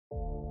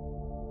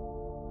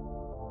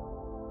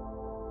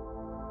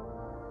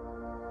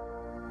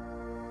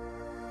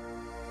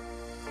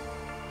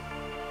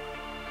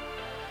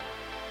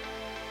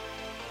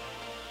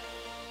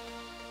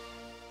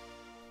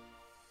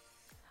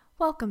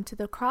Welcome to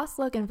the Cross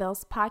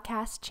Loganville's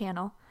podcast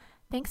channel.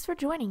 Thanks for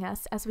joining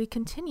us as we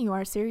continue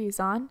our series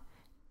on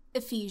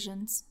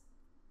Ephesians.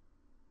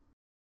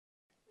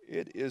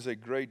 It is a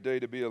great day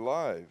to be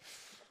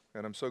alive,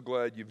 and I'm so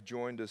glad you've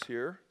joined us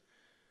here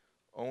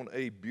on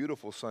a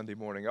beautiful Sunday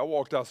morning. I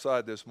walked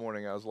outside this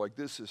morning, I was like,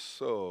 this is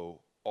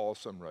so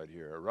awesome right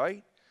here,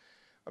 right?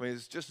 I mean,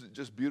 it's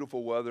just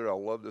beautiful weather. I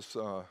love this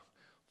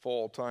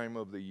fall time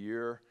of the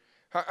year.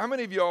 How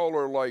many of y'all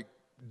are like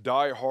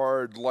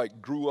die-hard,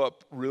 like grew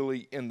up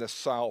really in the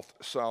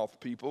South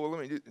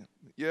people?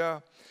 Yeah.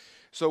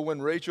 So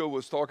when Rachel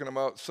was talking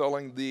about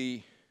selling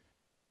the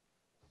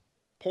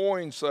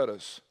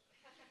poinsettias,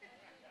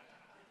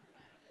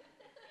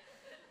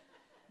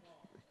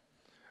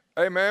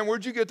 hey man,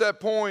 where'd you get that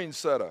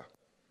poinsettia?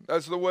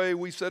 That's the way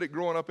we said it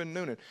growing up in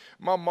Noonan.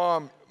 My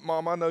mom,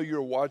 I know you're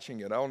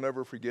watching it. I'll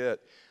never forget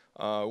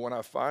when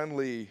I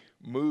finally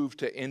moved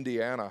to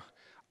Indiana,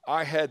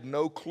 I had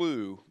no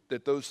clue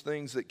that those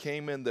things that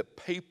came in the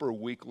paper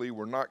weekly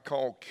were not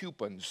called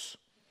coupons.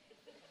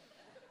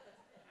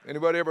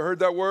 Anybody ever heard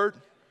that word?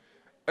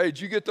 Hey, did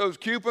you get those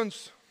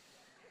coupons?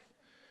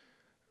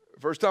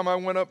 First time I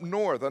went up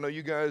north, I know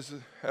you guys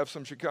have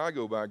some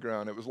Chicago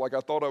background. It was like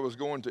I thought I was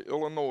going to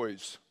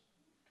Illinois.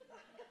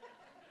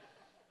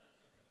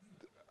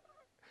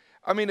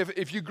 I mean,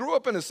 if you grew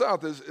up in the South,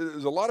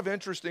 there's a lot of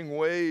interesting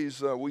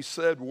ways we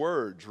said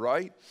words,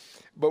 right?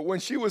 But when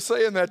she was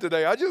saying that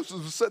today, I just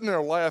was sitting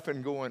there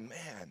laughing going,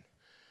 man,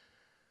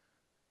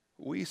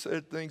 we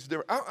said things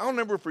different. I'll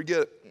never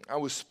forget, I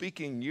was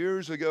speaking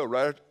years ago,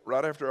 right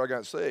after I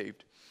got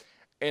saved,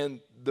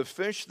 and the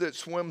fish that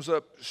swims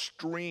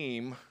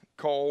upstream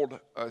called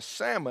a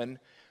salmon,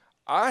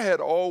 I had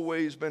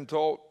always been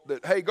taught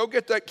that, hey, go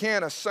get that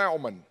can of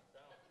salmon.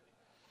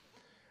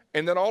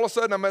 And then all of a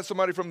sudden I met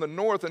somebody from the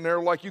north, and they're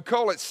like, you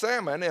call it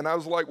salmon? And I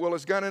was like, well,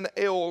 it's got an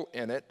L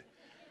in it.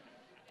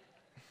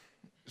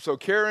 So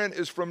Karen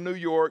is from New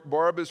York,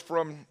 Barb is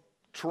from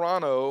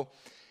Toronto,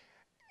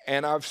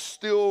 and I've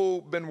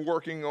still been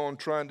working on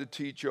trying to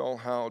teach y'all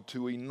how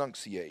to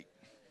enunciate.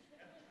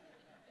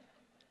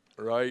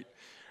 Right?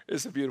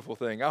 It's a beautiful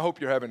thing. I hope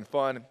you're having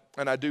fun,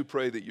 and I do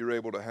pray that you're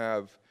able to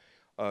have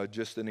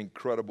just an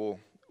incredible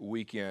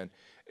weekend.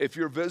 If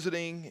you're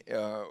visiting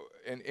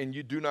and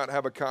you do not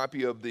have a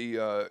copy of the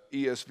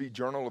ESV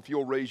journal, if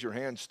you'll raise your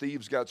hand,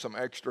 Steve's got some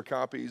extra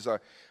copies.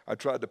 I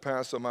tried to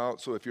pass them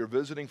out. So if you're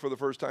visiting for the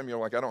first time, you're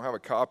like, I don't have a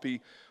copy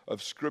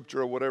of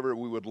Scripture or whatever,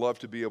 we would love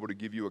to be able to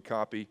give you a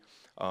copy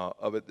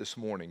of it this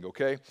morning,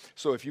 okay?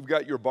 So if you've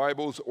got your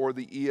Bibles or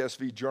the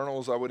ESV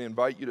journals, I would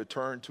invite you to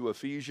turn to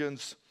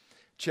Ephesians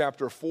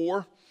chapter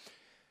 4.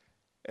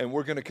 And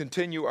we're going to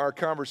continue our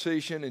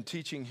conversation and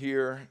teaching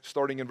here,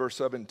 starting in verse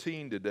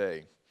 17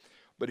 today.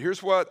 But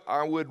here's what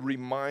I would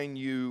remind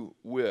you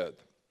with.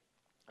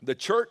 The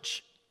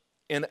church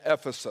in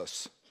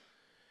Ephesus,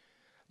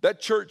 that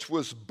church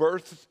was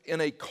birthed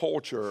in a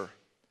culture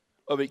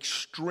of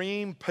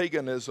extreme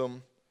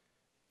paganism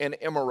and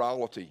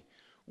immorality.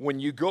 When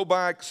you go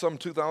back some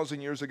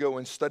 2,000 years ago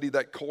and study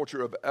that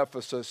culture of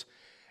Ephesus,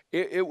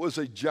 it was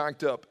a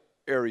jacked up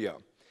area.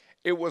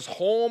 It was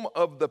home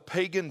of the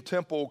pagan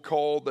temple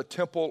called the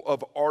Temple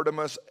of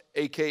Artemis,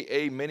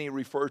 a.k.a. many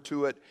refer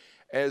to it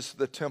as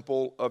the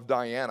Temple of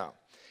Diana.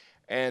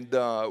 And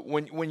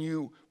when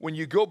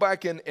you go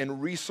back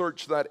and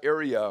research that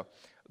area,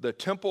 the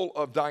Temple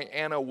of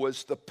Diana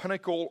was the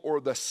pinnacle or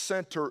the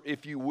center,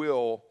 if you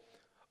will,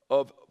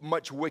 of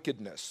much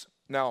wickedness.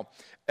 Now,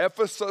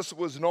 Ephesus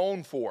was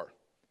known for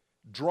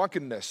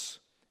drunkenness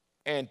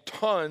and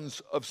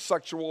tons of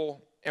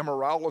sexual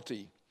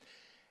immorality.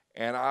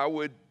 And I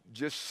would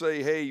just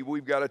say, hey,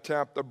 we've got to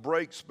tap the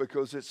brakes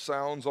because it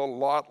sounds a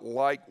lot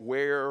like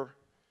where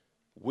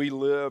we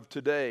live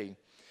today.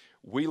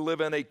 We live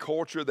in a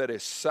culture that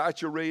is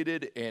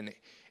saturated and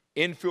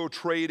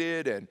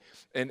infiltrated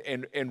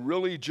and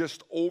really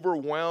just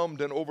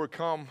overwhelmed and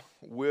overcome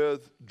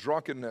with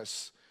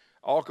drunkenness,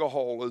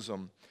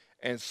 alcoholism,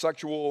 and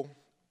sexual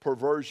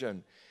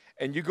perversion.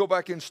 And you go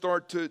back and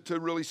start to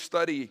really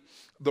study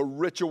the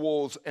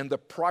rituals and the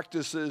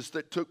practices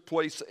that took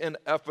place in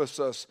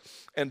Ephesus.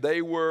 And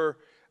they were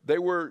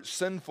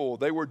sinful,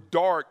 they were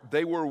dark,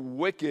 they were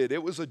wicked.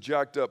 It was a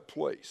jacked up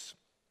place.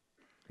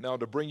 Now,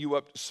 to bring you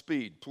up to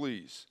speed,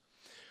 please.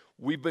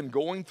 We've been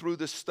going through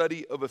this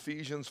study of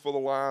Ephesians for the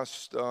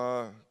last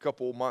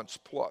couple months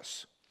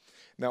plus.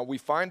 Now, we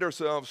find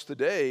ourselves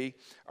today,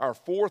 our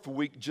fourth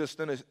week just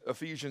in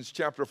Ephesians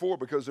chapter 4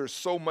 because there's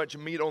so much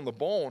meat on the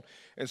bone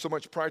and so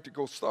much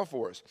practical stuff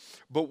for us.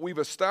 But we've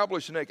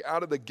established, Nick,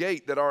 out of the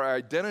gate that our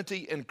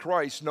identity in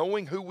Christ,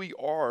 knowing who we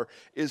are,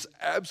 is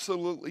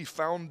absolutely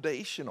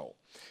foundational.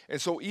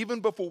 And so even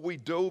before we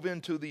dove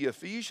into the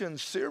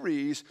Ephesians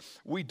series,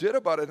 we did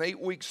about an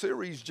 8-week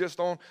series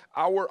just on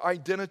our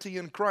identity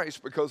in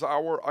Christ because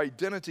our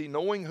identity,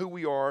 knowing who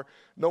we are,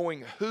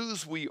 knowing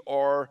whose we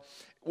are,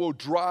 will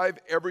drive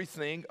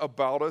everything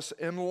about us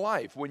in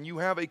life. When you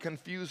have a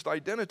confused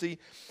identity,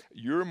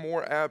 you're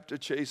more apt to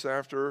chase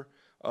after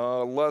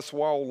less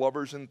wild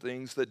lovers and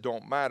things that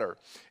don't matter.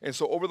 And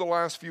so over the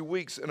last few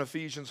weeks in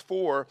Ephesians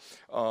 4,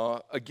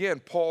 again,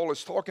 Paul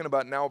is talking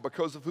about now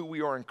because of who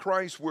we are in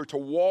Christ, we're to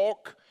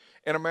walk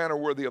in a manner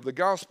worthy of the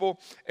gospel,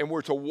 and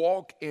we're to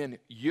walk in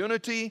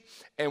unity,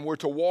 and we're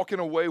to walk in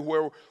a way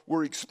where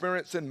we're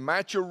experiencing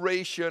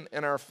maturation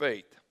in our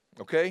faith,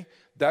 okay?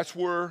 That's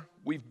where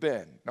we've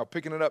been. Now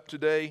picking it up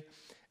today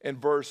in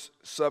verse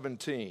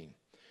 17.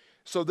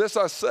 So this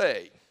I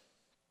say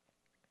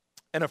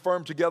and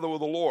affirm together with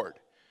the Lord.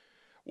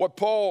 What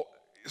Paul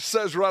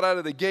says right out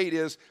of the gate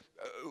is,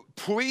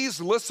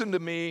 please listen to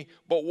me,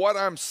 but what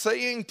I'm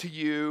saying to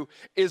you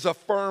is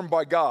affirmed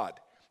by God.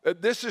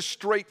 This is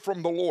straight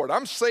from the Lord.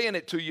 I'm saying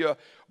it to you,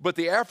 but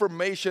the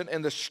affirmation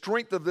and the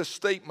strength of this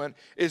statement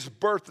is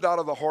birthed out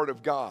of the heart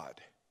of God.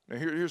 Now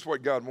here's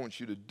what God wants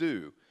you to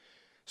do.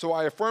 So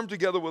I affirm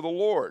together with the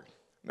Lord.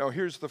 Now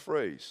here's the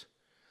phrase,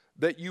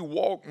 that you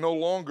walk no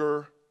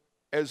longer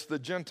as the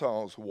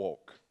Gentiles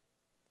walk.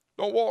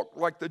 Don't walk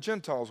like the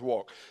Gentiles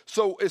walk.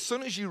 So as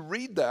soon as you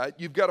read that,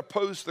 you've got to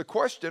pose the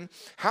question,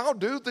 how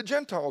do the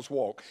Gentiles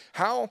walk?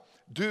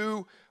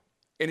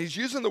 And he's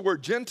using the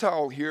word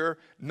Gentile here,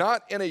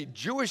 not in a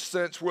Jewish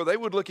sense where they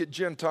would look at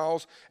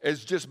Gentiles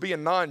as just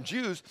being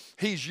non-Jews.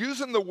 He's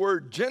using the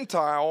word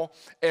Gentile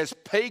as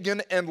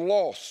pagan and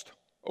lost,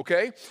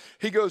 okay?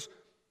 He goes,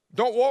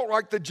 don't walk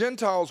like the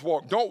Gentiles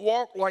walk. Don't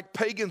walk like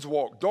pagans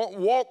walk. Don't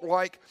walk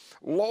like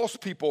lost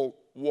people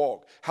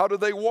walk. How do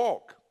they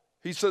walk?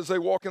 He says they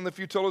walk in the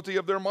futility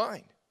of their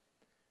mind.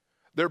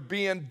 They're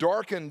being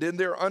darkened in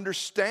their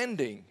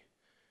understanding.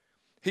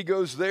 He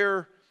goes,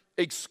 they're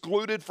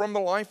excluded from the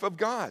life of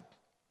God.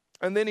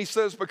 And then he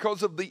says,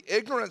 because of the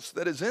ignorance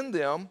that is in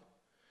them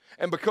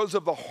and because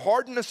of the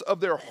hardness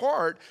of their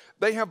heart,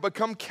 they have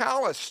become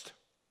calloused.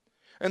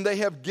 And they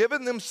have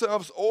given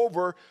themselves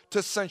over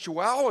to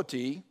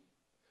sensuality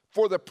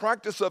for the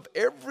practice of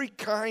every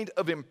kind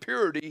of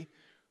impurity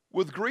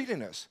with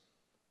greediness.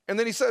 And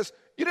then he says,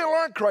 you didn't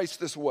learn Christ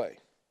this way.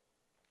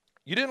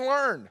 You didn't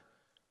learn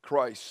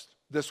Christ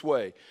this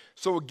way.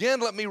 So again,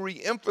 let me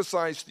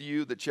reemphasize to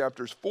you that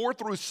chapters 4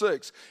 through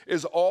 6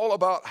 is all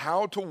about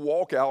how to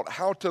walk out,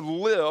 how to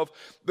live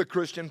the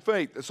Christian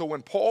faith. And so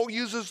when Paul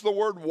uses the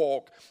word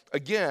walk,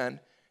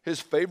 again, his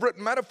favorite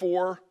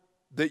metaphor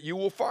that you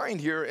will find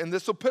here in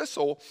this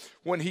epistle,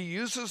 when he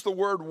uses the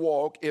word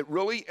walk, it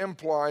really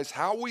implies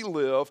how we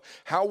live,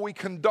 how we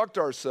conduct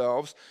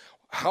ourselves,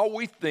 how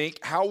we think,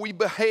 how we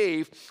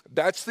behave.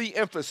 That's the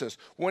emphasis.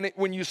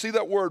 When you see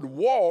that word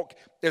walk,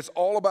 it's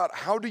all about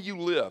how do you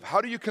live? How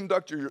do you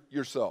conduct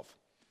yourself?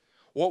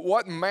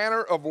 What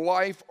manner of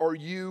life are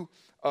you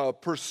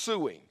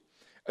pursuing?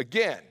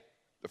 Again,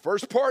 the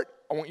first part,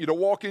 I want you to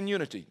walk in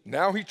unity.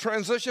 Now he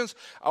transitions.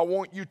 I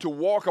want you to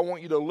walk. I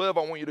want you to live.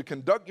 I want you to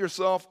conduct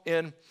yourself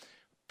in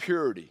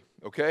purity,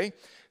 okay?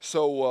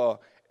 So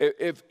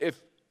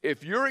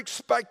if you're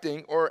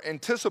expecting or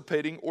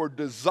anticipating or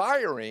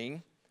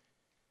desiring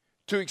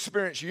to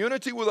experience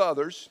unity with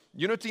others,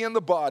 unity in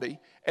the body,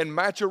 and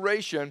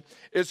maturation,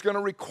 it's going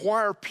to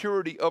require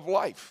purity of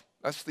life.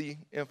 That's the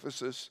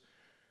emphasis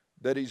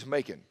that he's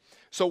making.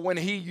 So when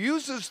he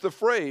uses the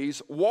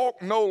phrase,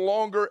 walk no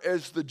longer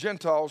as the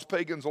Gentiles,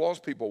 pagans,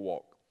 lost people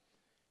walk,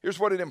 here's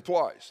what it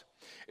implies.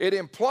 It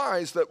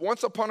implies that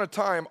once upon a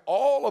time,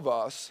 all of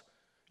us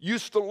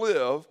used to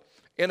live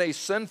in a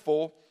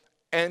sinful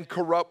and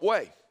corrupt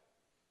way.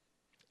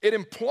 It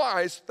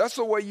implies that's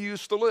the way you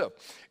used to live.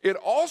 It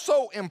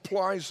also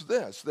implies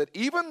this, that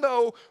even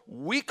though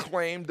we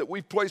claim that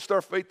we've placed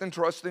our faith and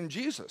trust in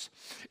Jesus,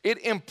 it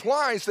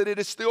implies that it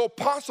is still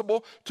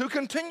possible to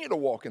continue to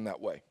walk in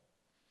that way.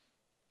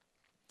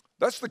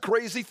 That's the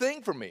crazy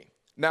thing for me.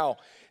 Now,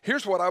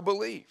 here's what I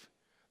believe.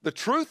 The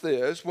truth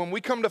is, when we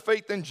come to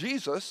faith in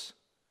Jesus,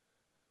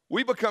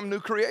 we become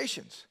new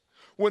creations.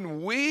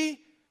 When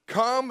we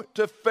come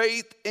to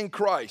faith in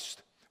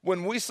Christ,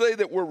 when we say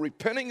that we're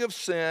repenting of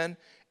sin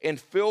and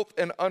filth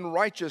and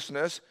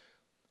unrighteousness,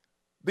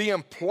 the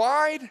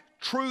implied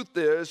truth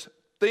is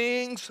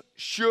things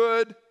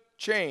should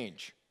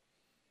change.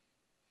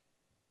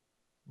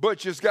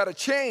 But you've got to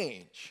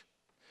change.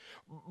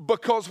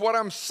 Because what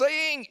I'm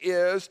saying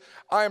is,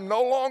 I'm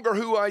no longer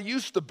who I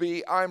used to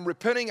be. I'm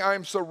repenting.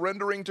 I'm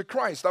surrendering to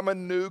Christ. I'm a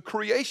new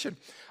creation.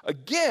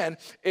 Again,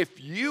 if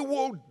you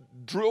will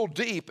drill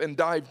deep and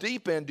dive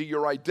deep into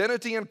your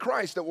identity in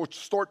Christ, that will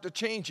start to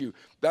change you.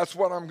 That's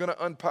what I'm going to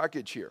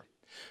unpackage here.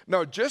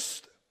 Now,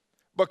 just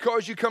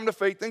because you come to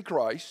faith in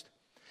Christ,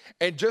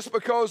 and just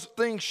because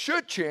things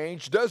should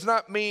change, does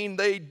not mean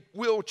they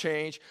will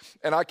change.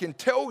 And I can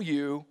tell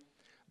you,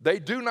 they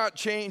do not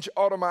change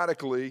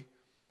automatically,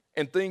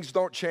 and things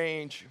don't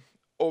change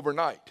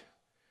overnight.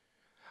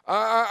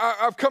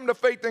 I've come to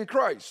faith in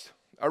Christ.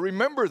 I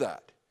remember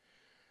that.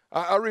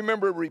 I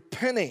remember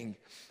repenting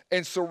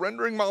and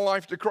surrendering my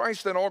life to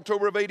Christ in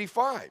October of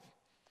 '85.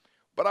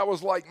 But I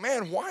was like,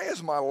 man, why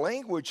is my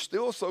language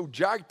still so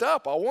jacked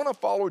up? I want to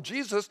follow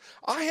Jesus.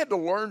 I had to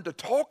learn to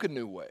talk a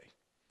new way.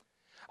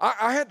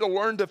 I had to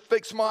learn to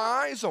fix my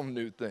eyes on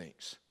new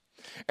things.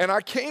 And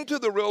I came to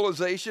the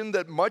realization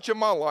that much of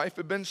my life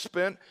had been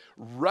spent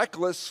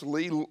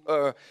recklessly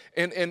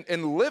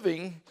in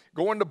living,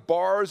 going to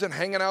bars and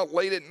hanging out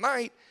late at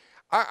night.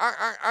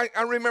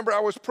 I remember I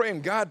was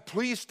praying, God,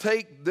 please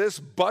take this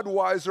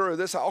Budweiser or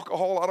this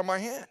alcohol out of my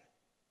hand.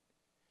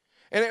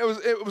 And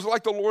it was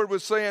like the Lord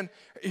was saying,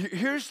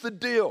 here's the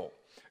deal.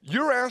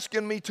 You're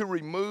asking me to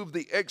remove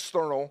the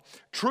external.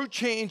 True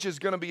change is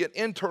going to be an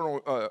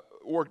internal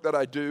work that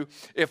I do.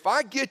 If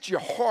I get your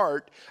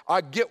heart,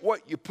 I get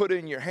what you put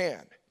in your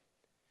hand.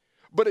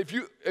 But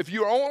if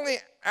you're only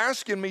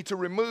asking me to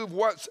remove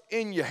what's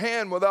in your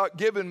hand without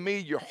giving me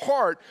your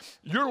heart,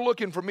 you're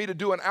looking for me to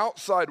do an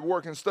outside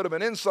work instead of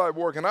an inside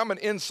work, and I'm an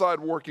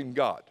inside working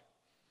God.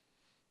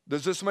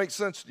 Does this make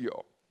sense to you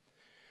all?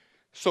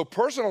 So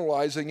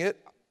personalizing it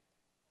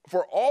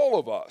for all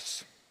of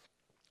us,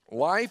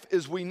 life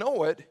as we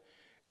know it,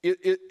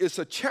 it's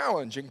a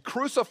challenge in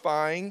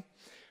crucifying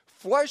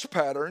flesh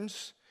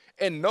patterns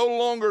and no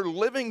longer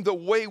living the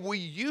way we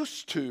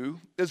used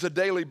to is a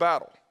daily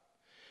battle.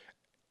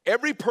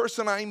 Every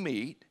person I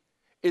meet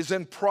is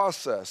in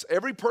process.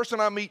 Every person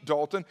I meet,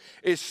 Dalton,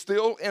 is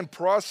still in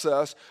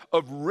process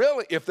of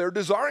really, if they're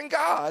desiring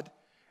God,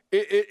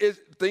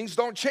 things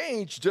don't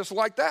change just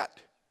like that.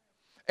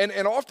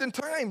 And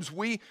oftentimes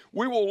we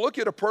will look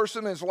at a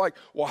person and it's like,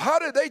 well, how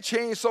did they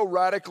change so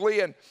radically?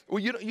 And well,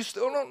 you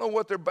still don't know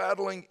what they're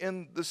battling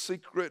in the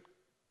secret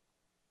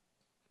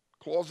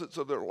closets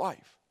of their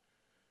life.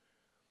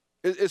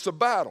 It's a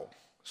battle.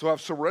 So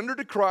I've surrendered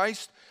to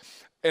Christ.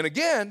 And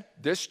again,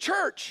 this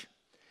church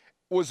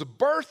was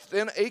birthed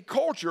in a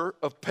culture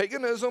of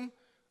paganism,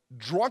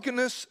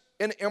 drunkenness,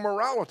 and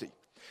immorality.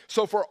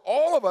 So for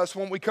all of us,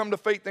 when we come to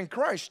faith in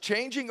Christ,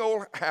 changing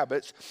old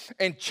habits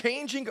and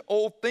changing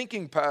old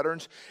thinking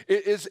patterns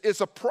is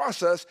a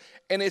process,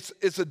 and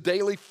it's a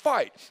daily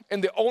fight.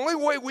 And the only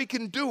way we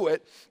can do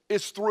it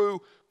is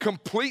through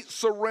complete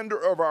surrender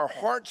of our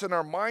hearts and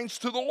our minds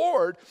to the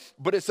Lord,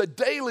 but it's a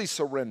daily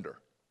surrender.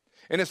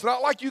 And it's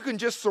not like you can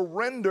just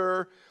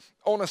surrender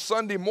on a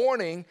Sunday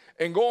morning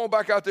and go on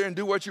back out there and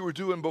do what you were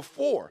doing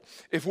before.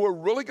 If we're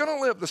really going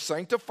to live the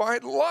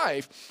sanctified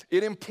life,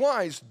 it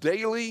implies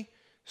daily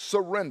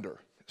surrender.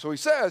 So he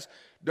says,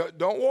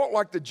 don't walk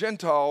like the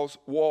Gentiles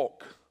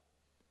walk.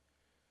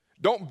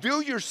 Don't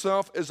view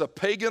yourself as a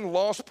pagan,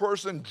 lost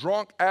person,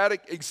 drunk,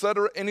 addict,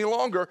 etc. any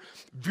longer.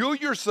 View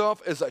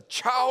yourself as a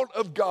child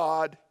of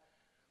God,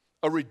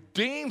 a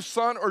redeemed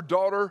son or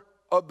daughter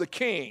of the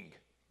King.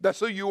 That's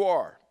who you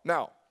are.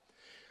 Now,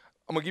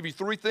 I'm going to give you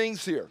three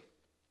things here.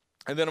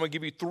 And then I'm going to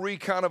give you three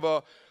kind of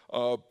a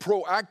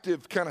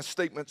proactive kind of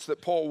statements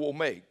that Paul will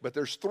make. But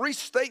there's three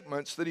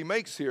statements that he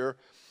makes here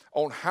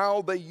on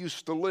how they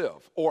used to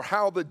live, or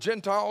how the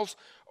Gentiles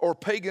or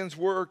pagans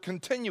were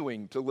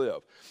continuing to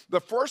live. The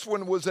first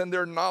one was in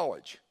their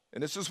knowledge.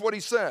 And this is what he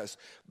says.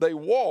 They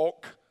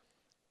live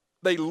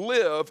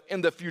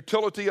in the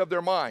futility of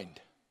their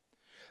mind.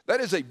 That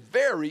is a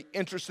very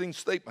interesting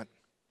statement.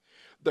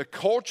 The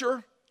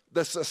culture,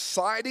 the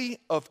society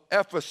of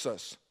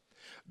Ephesus,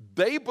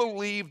 they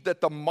believed that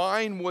the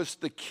mind was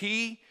the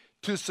key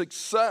to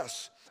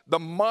success. The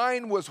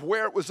mind was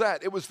where it was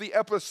at. It was the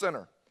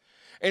epicenter.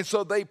 And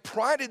so they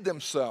prided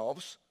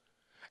themselves,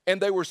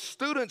 and they were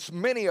students,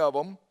 many of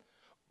them.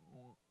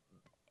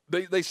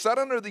 They sat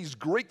under these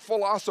Greek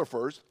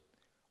philosophers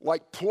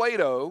like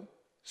Plato,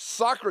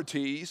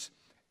 Socrates,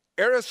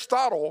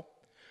 Aristotle.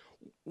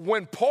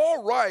 When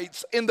Paul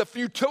writes in the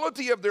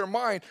futility of their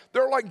mind,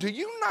 they're like, do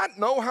you not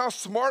know how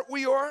smart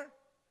we are?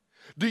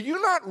 Do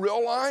you not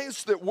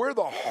realize that we're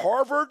the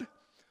Harvard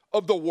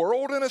of the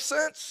world in a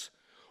sense?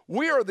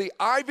 We are the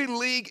Ivy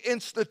League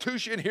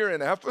institution here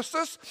in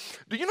Ephesus.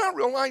 Do you not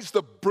realize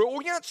the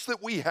brilliance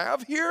that we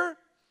have here?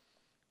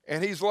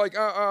 And he's like,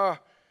 no.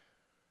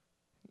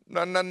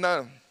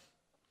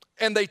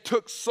 And they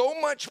took so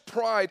much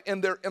pride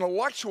in their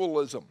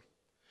intellectualism.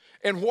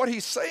 And what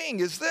he's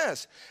saying is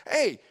this,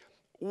 hey,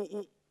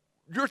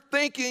 your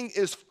thinking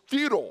is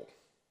futile.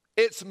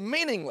 It's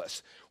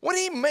meaningless. When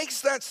he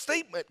makes that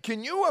statement,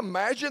 can you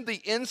imagine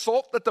the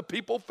insult that the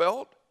people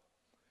felt?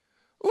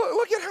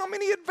 Look at how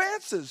many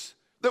advances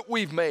that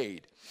we've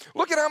made.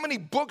 Look at how many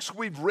books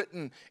we've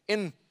written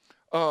in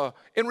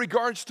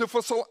regards to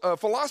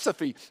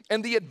philosophy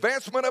and the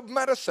advancement of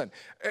medicine.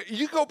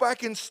 You go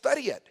back and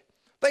study it.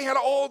 They had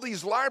all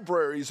these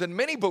libraries, and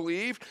many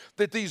believed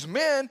that these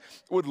men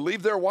would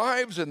leave their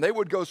wives and they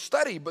would go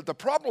study. But the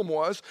problem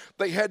was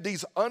they had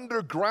these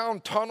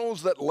underground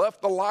tunnels that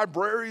left the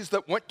libraries,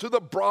 that went to the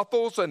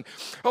brothels, and,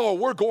 oh,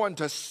 we're going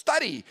to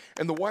study.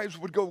 And the wives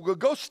would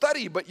go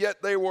study, but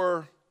yet they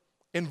were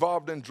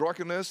involved in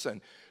drunkenness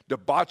and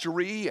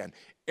debauchery and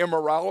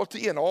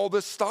immorality and all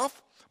this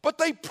stuff. But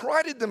they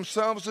prided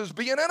themselves as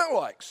being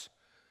intellects.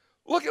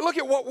 Look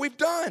at what we've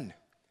done.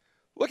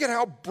 Look at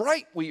how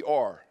bright we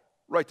are.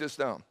 Write this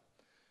down.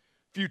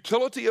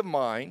 Futility of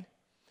mind.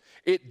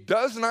 It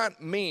does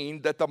not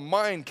mean that the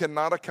mind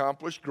cannot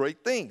accomplish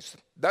great things.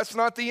 That's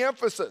not the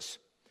emphasis.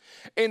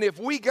 And if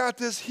we got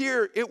this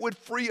here, it would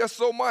free us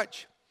so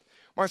much.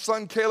 My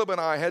son Caleb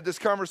and I had this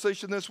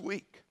conversation this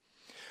week.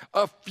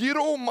 A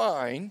futile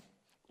mind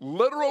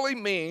literally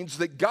means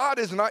that God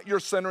is not your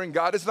center and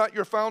God is not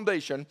your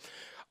foundation.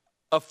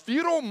 A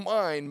futile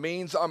mind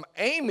means I'm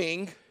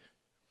aiming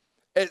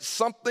at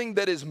something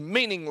that is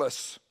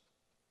meaningless.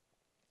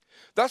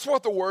 That's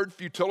what the word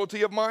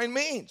futility of mind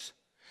means.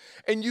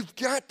 And you've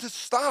got to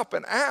stop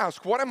and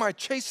ask, what am I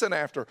chasing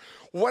after?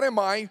 What am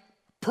I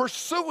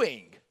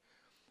pursuing?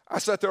 I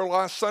sat there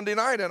last Sunday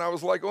night and I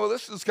was like, oh,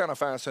 this is kind of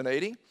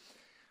fascinating.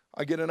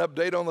 I get an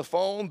update on the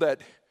phone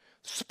that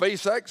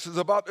SpaceX is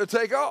about to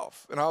take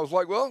off. And I was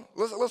like, well,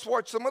 let's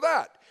watch some of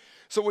that.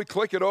 So we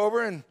click it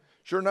over and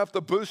sure enough,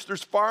 the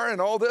booster's firing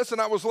and all this. And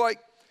I was like,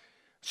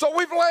 so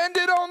we've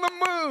landed on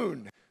the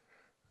moon.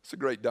 It's a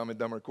great Dumb and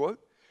Dumber quote.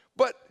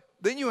 But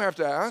then you have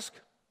to ask,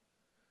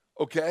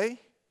 okay,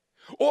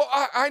 well,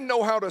 I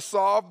know how to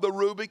solve the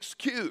Rubik's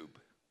Cube.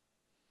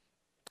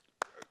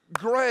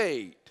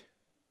 Great.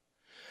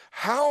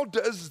 How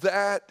does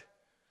that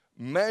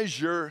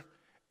measure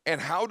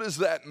and how does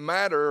that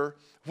matter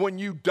when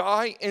you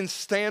die and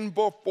stand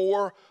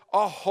before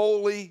a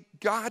holy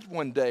God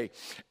one day?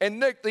 And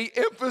Nick, the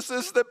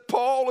emphasis that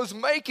Paul is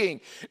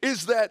making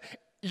is that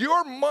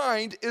your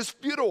mind is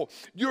futile.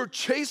 You're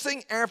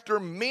chasing after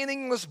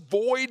meaningless,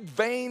 void,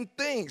 vain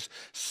things.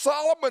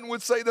 Solomon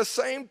would say the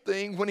same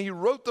thing when he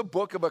wrote the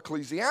book of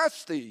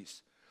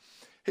Ecclesiastes.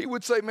 He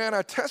would say, man,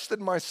 I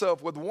tested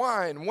myself with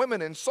wine,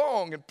 women, and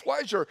song, and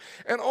pleasure,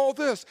 and all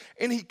this.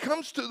 And he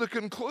comes to the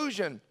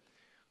conclusion,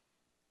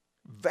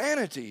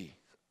 vanity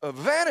of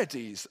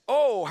vanities.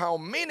 Oh, how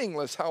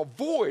meaningless, how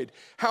void,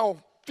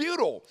 how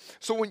futile.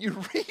 So when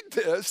you read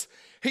this,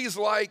 he's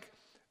like,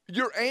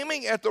 you're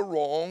aiming at the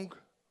wrong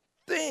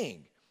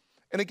thing.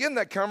 And again,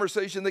 that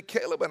conversation that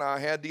Caleb and I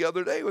had the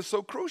other day was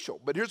so crucial.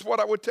 But here's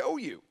what I would tell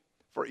you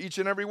for each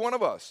and every one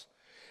of us.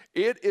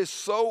 It is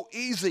so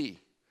easy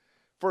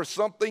for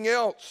something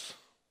else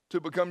to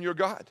become your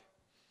God.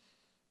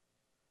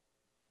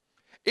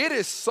 It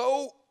is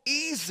so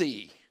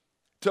easy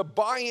to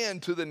buy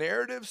into the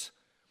narratives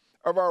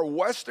of our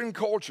Western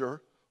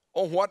culture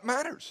on what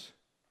matters.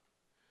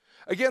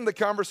 Again, the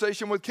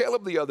conversation with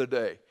Caleb the other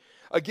day.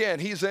 Again,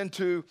 he's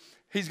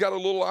got a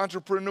little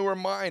entrepreneur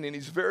mind and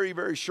he's very,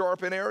 very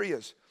sharp in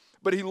areas.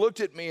 But he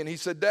looked at me and he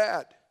said,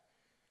 Dad,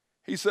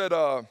 he said,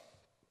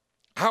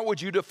 how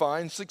would you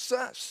define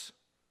success?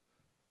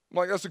 I'm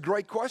like, that's a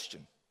great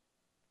question.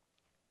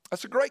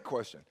 That's a great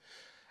question.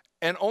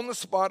 And on the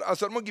spot, I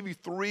said, I'm going to give you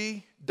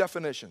 3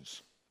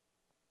 definitions.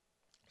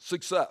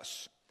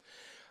 Success.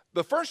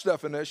 The first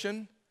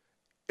definition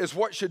is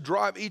what should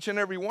drive each and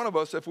every one of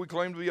us if we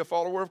claim to be a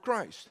follower of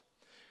Christ.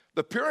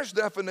 The purest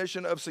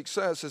definition of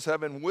success is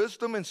having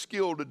wisdom and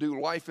skill to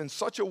do life in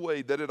such a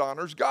way that it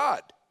honors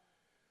God.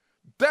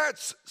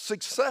 That's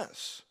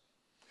success.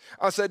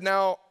 I said,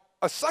 now,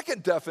 a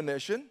second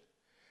definition,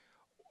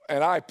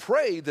 and I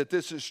pray that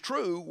this is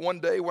true one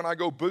day when I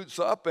go boots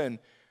up and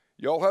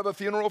y'all have a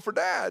funeral for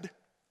Dad.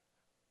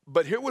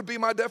 But here would be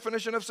my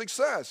definition of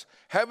success.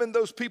 Having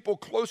those people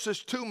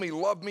closest to me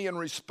love me and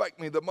respect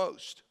me the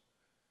most.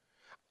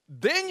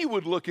 Then you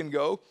would look and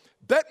go,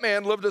 that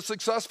man lived a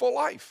successful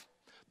life.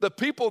 The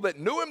people that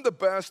knew him the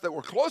best, that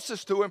were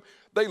closest to him,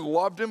 they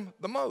loved him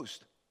the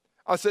most.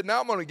 I said,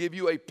 now I'm going to give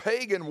you a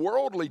pagan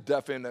worldly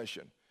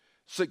definition.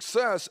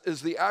 Success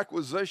is the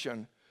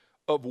acquisition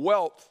of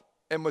wealth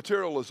and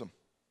materialism.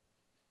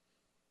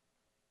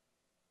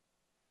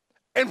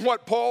 And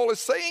what Paul is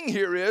saying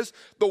here is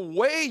the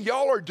way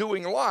y'all are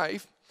doing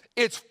life,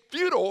 it's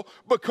futile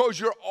because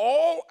you're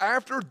all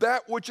after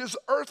that which is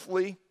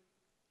earthly,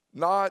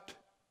 not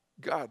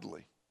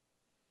godly.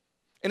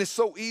 And it's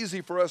so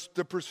easy for us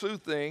to pursue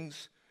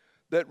things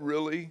that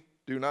really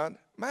do not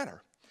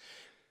matter.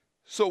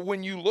 So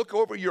when you look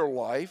over your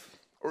life,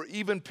 or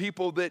even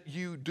people that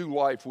you do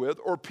life with,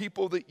 or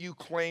people that you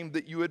claim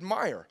that you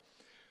admire,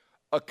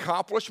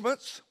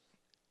 accomplishments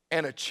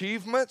and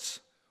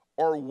achievements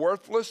are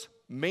worthless,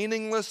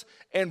 meaningless,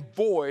 and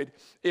void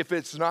if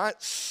it's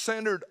not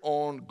centered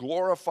on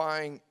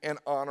glorifying and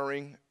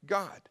honoring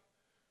God.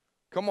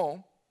 Come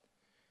on.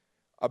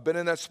 I've been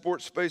in that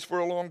sports space for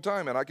a long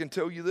time, and I can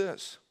tell you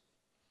this.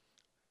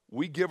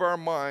 We give our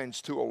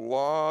minds to a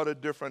lot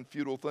of different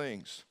futile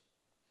things.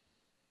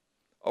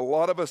 A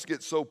lot of us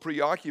get so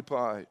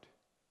preoccupied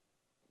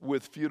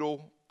with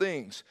futile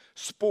things.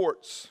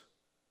 Sports,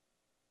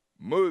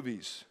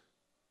 movies,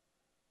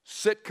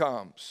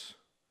 sitcoms.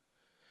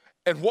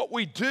 And what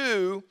we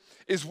do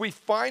is we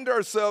find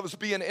ourselves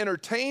being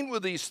entertained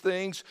with these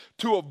things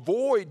to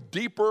avoid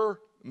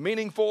deeper,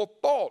 meaningful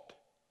thought.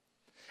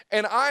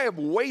 And I have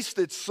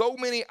wasted so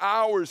many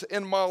hours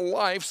in my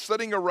life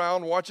sitting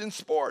around watching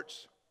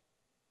sports.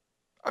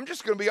 I'm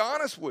just going to be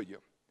honest with you.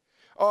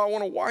 Oh, I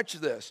want to watch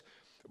this.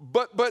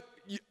 But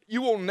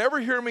you will never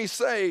hear me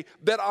say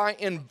that I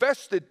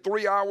invested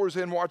 3 hours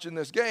in watching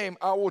this game.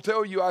 I will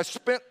tell you I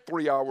spent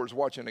 3 hours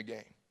watching a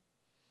game.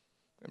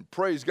 And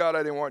praise God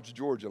I didn't watch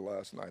Georgia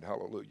last night.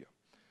 Hallelujah.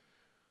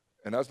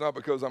 And that's not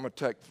because I'm a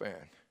Tech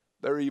fan.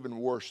 They're even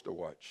worse to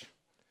watch.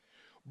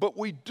 But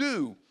we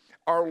do.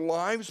 Our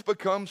lives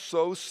become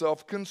so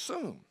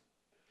self-consumed.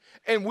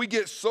 And we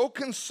get so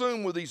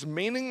consumed with these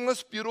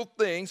meaningless, futile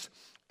things,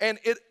 and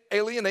it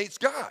alienates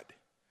God.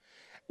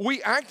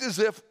 We act as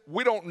if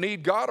we don't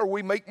need God or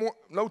we make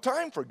no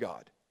time for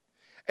God.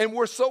 And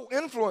we're so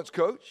influenced,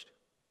 Coach,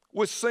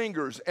 with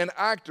singers and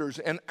actors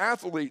and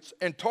athletes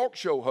and talk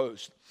show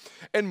hosts.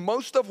 And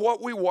most of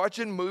what we watch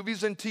in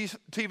movies and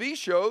TV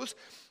shows,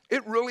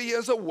 it really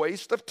is a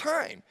waste of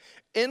time.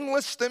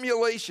 Endless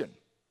stimulation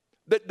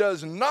that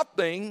does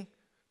nothing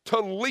to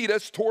lead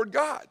us toward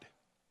God.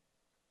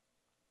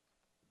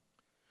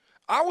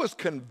 I was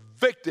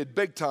convicted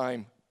big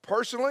time,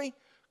 personally,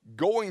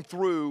 going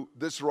through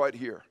this right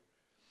here.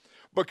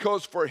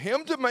 Because for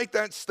him to make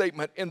that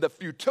statement, in the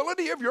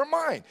futility of your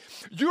mind,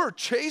 you're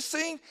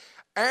chasing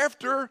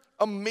after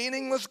a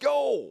meaningless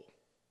goal.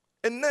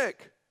 And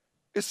Nick,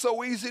 it's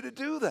so easy to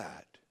do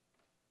that.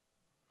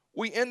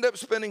 We end up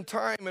spending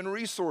time and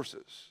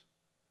resources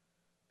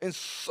and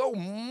so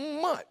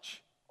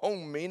much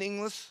on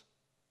meaningless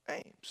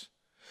aims.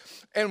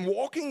 And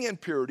walking in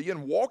purity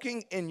and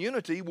walking in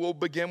unity will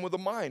begin with the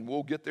mind.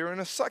 We'll get there in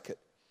a second.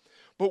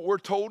 But we're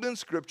told in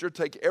Scripture,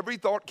 take every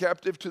thought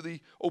captive to the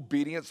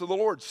obedience of the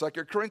Lord. 2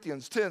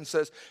 Corinthians 10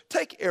 says,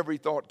 take every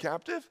thought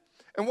captive,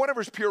 and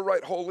whatever is pure,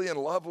 right, holy, and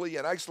lovely,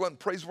 and excellent, and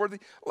praiseworthy,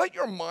 let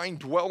your mind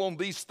dwell on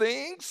these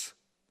things.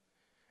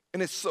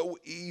 And it's so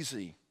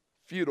easy,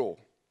 futile.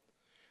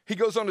 He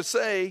goes on to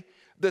say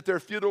that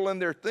they're futile in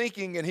their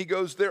thinking, and he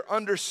goes, their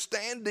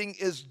understanding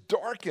is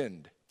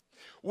darkened,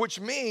 which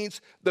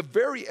means the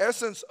very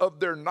essence of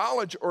their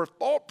knowledge or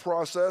thought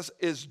process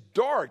is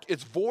dark.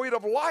 It's void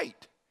of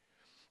light.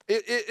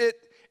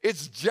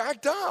 It's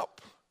jacked up.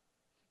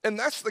 And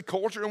that's the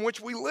culture in which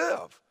we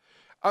live.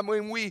 I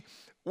mean,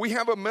 we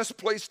have a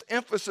misplaced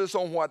emphasis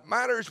on what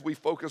matters. We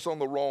focus on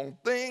the wrong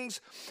things.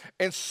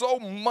 And so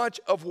much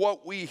of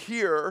what we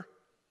hear,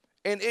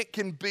 and it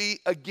can be,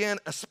 again,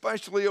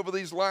 especially over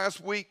these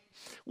last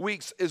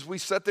weeks, as we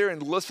sit there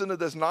and listen to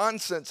this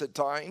nonsense at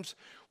times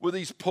with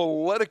these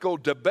political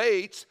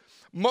debates,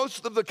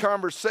 most of the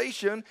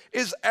conversation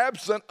is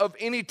absent of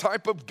any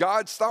type of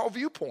God-style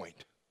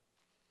viewpoint.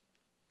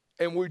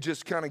 And we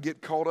just kind of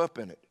get caught up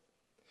in it.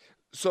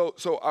 So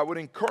I would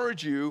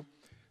encourage you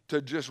to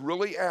just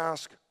really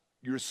ask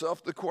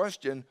yourself the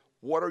question,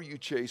 what are you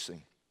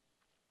chasing?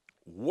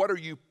 What are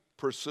you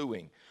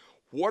pursuing?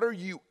 What are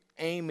you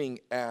aiming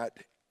at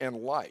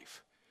in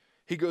life?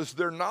 He goes,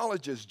 their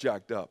knowledge is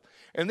jacked up.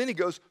 And then he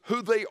goes,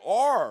 who they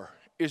are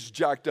is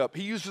jacked up.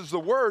 He uses the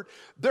word,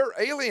 they're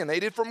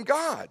alienated from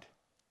God.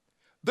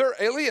 They're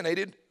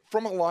alienated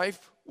from a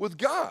life with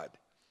God.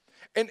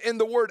 And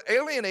the word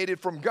alienated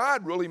from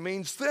God really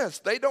means this.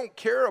 They don't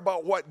care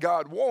about what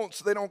God wants.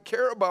 They don't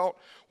care about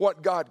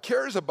what God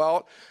cares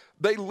about.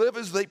 They live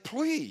as they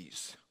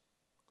please.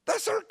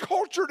 That's our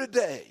culture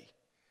today.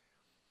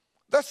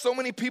 That's so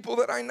many people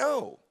that I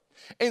know.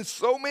 And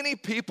so many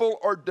people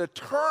are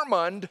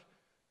determined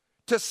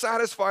to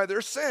satisfy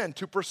their sin,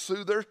 to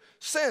pursue their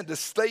sin, to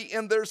stay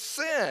in their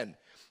sin.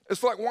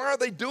 It's like, why are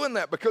they doing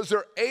that? Because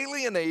they're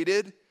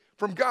alienated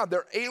from God.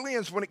 They're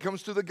aliens when it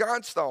comes to the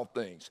God-style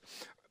things.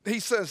 He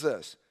says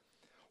this,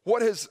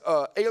 what has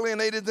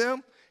alienated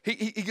them?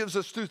 He gives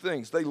us two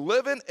things. They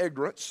live in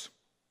ignorance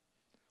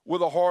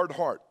with a hard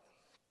heart.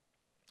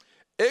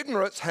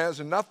 Ignorance has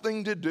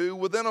nothing to do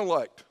with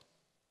intellect.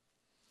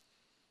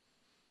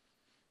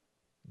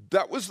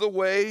 That was the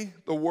way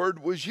the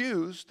word was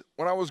used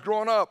when I was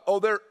growing up. Oh,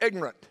 they're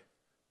ignorant,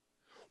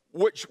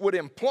 which would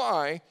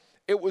imply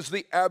it was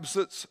the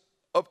absence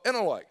of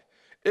intellect.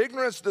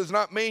 Ignorance does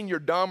not mean you're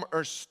dumb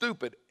or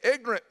stupid.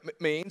 Ignorant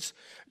means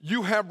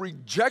you have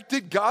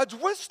rejected God's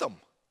wisdom.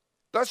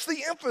 That's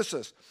the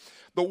emphasis.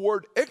 The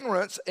word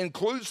ignorance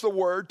includes the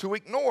word to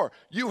ignore.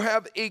 You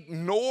have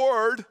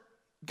ignored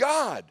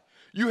God.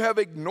 You have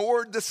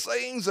ignored the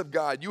sayings of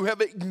God. You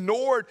have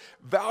ignored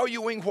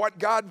valuing what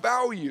God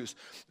values.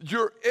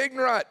 You're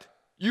ignorant.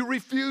 You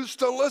refuse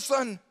to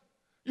listen.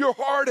 You're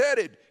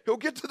hard-headed. He'll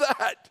get to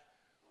that.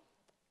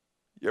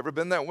 You ever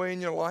been that way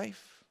in your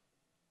life?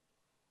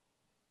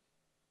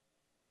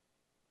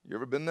 You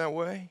ever been that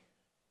way?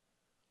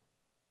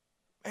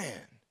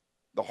 Man,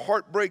 the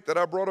heartbreak that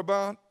I brought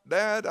about,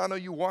 Dad, I know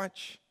you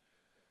watch.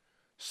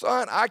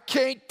 Son, I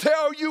can't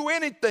tell you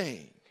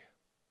anything.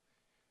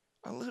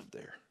 I lived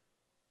there.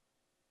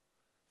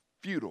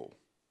 Futile,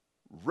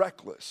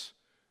 reckless,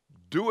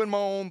 doing my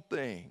own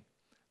thing,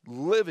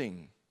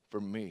 living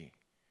for me,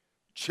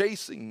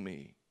 chasing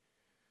me.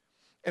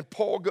 And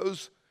Paul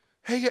goes,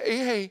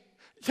 hey,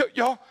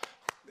 y'all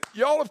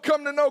have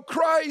come to know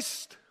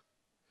Christ.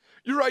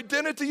 Your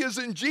identity is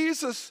in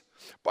Jesus.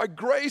 By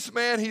grace,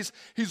 man,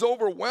 he's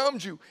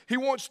overwhelmed you. He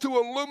wants to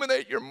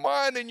illuminate your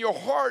mind and your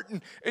heart,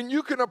 and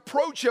you can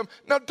approach him.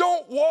 Now,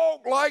 don't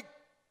walk like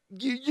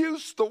you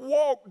used to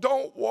walk.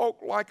 Don't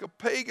walk like a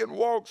pagan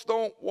walks.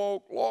 Don't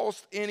walk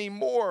lost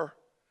anymore.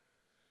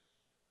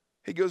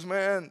 He goes,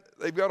 man,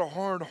 they've got a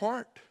hard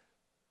heart.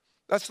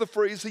 That's the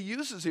phrase he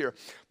uses here.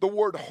 The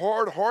word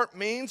hard heart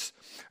means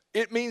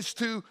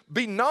to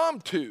be numb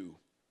to.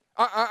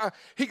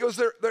 He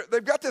goes,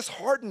 they've got this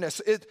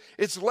hardness.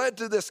 It's led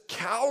to this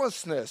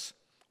callousness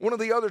One of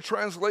the other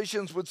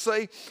translations would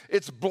say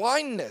it's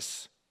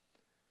blindness.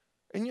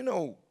 And you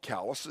know,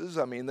 calluses,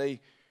 I mean,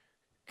 they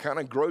kind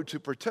of grow to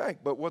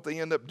protect, but what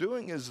they end up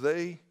doing is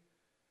they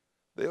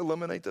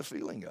eliminate the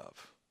feeling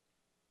of.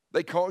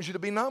 They cause you to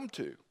be numb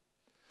to.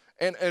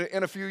 And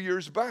a few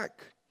years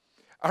back,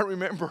 I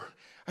remember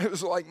it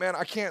was like, man,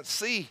 I can't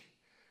see.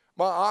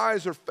 My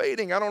eyes are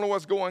fading. I don't know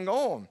what's going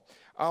on.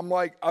 I'm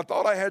like, I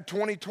thought I had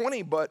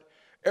 20/20, but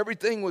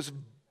everything was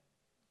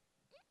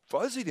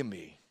fuzzy to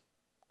me.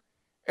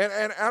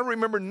 And I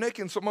remember Nick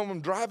and some of them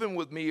driving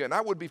with me, and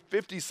I would be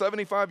 50,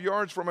 75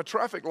 yards from a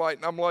traffic light,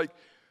 and I'm like,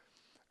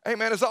 hey,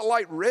 man, is that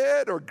light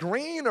red or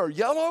green or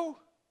yellow?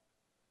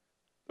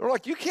 They're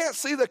like, you can't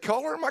see the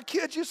color? My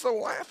kids used to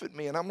laugh at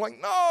me, and I'm like,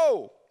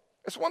 no.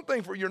 It's one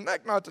thing for your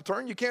neck not to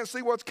turn. You can't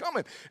see what's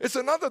coming. It's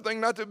another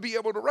thing not to be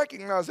able to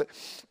recognize it.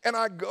 And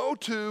I go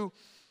to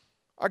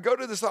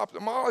this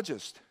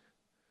ophthalmologist,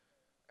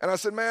 and I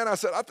said,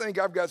 I think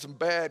I've got some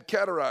bad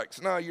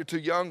cataracts. No, you're too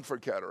young for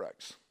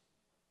cataracts.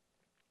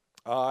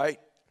 All right,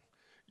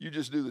 you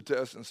just do the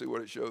test and see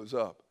what it shows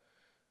up.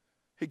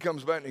 He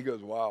comes back and he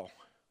goes, wow,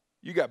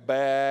 you got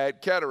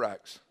bad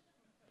cataracts.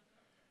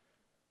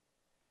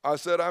 I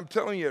said, I'm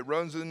telling you, it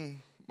runs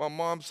in my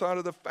mom's side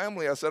of the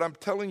family. I said, I'm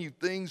telling you,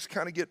 things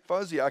kind of get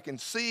fuzzy. I can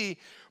see,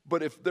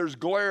 but if there's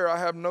glare, I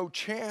have no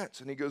chance.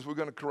 And he goes, we're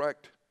going to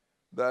correct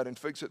that and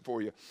fix it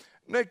for you.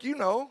 Nick, you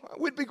know,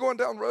 we'd be going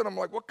down the road. I'm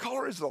like, what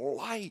color is the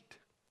light?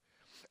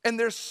 And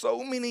there's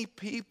so many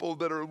people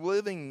that are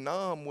living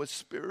numb with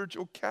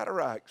spiritual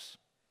cataracts.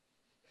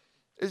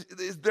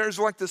 There's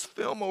like this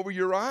film over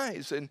your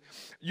eyes, and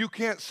you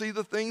can't see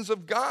the things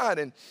of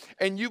God,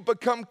 and you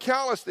become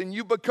calloused, and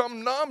you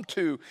become numb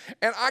to.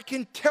 And I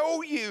can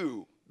tell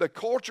you, the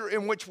culture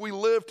in which we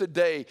live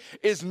today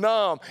is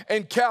numb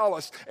and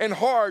calloused and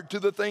hard to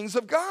the things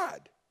of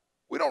God.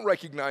 We don't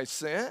recognize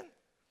sin.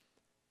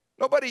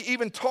 Nobody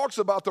even talks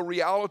about the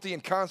reality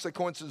and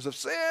consequences of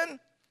sin.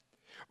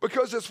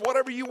 Because it's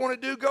whatever you want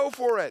to do, go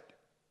for it.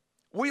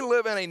 We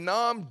live in a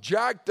numb,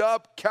 jacked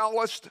up,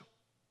 calloused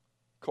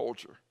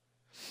culture.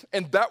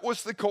 And that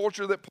was the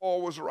culture that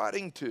Paul was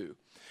writing to.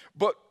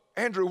 But,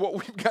 Andrew, what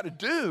we've got to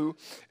do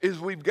is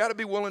we've got to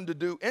be willing to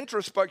do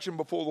introspection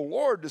before the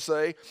Lord to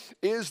say,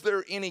 is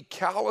there any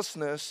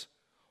callousness,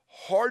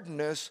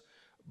 hardness,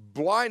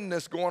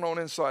 blindness going on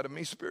inside of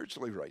me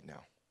spiritually right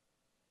now?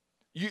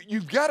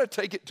 You've got to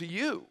take it to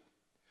you.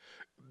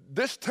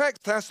 This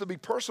text has to be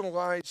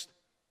personalized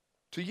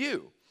to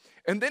you.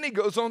 And then he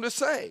goes on to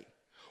say,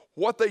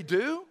 what they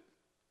do,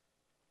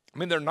 I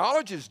mean, their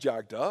knowledge is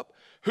jacked up.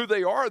 Who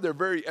they are, their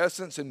very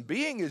essence and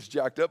being is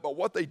jacked up. But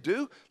what they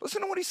do,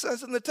 listen to what he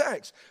says in the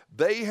text.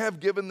 They have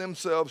given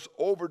themselves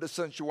over to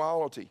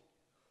sensuality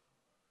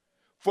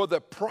for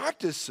the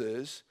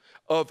practices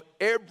of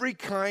every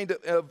kind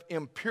of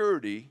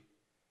impurity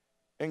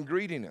and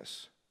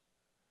greediness.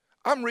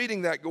 I'm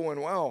reading that going,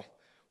 wow,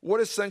 what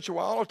is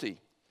sensuality?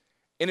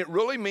 And it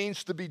really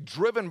means to be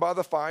driven by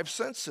the five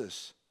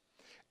senses.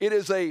 It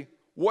is a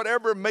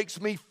whatever makes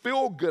me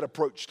feel good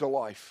approach to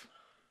life.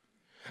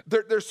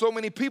 There's so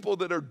many people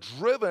that are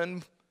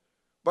driven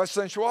by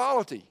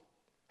sensuality.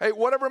 Hey,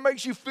 whatever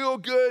makes you feel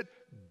good,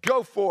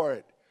 go for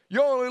it.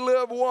 You only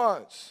live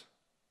once.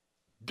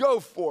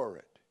 Go for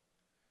it.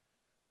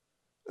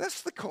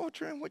 That's the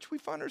culture in which we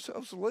find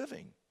ourselves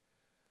living.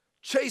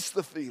 Chase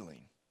the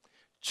feeling.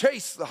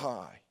 Chase the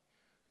high.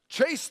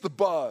 Chase the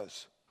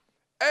buzz.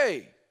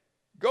 Hey,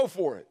 go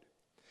for it.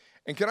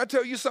 And can I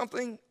tell you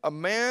something? A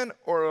man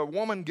or a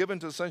woman given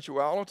to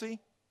sensuality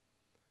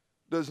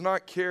does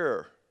not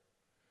care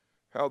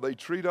how they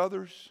treat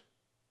others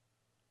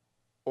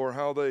or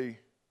how they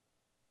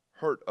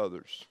hurt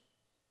others.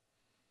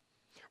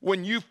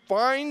 When you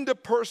find a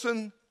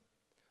person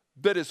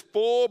that is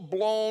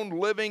full-blown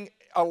living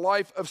a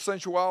life of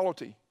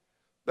sensuality,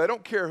 they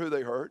don't care who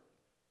they hurt.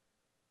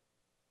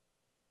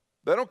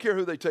 They don't care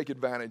who they take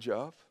advantage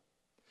of.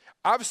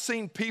 I've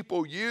seen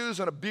people use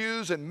and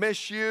abuse and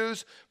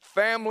misuse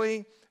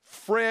family,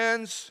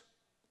 friends,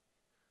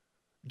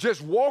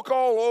 just walk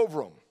all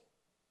over them.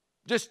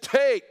 Just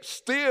take,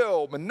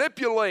 steal,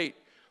 manipulate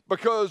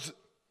because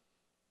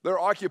they're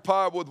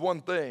occupied with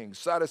one thing,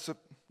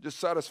 just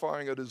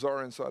satisfying a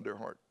desire inside their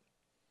heart.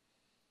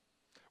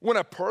 When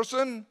a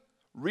person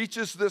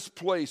reaches this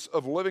place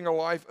of living a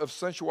life of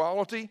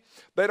sensuality,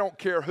 they don't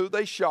care who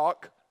they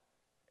shock,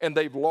 and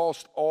they've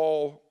lost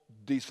all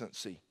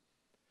decency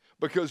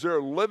because they're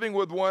living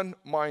with one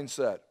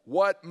mindset.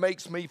 What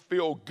makes me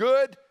feel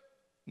good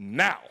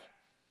now?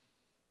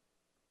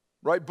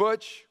 Right,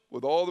 Butch?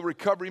 With all the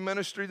recovery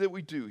ministry that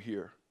we do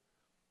here,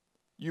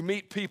 you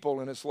meet people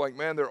and it's like,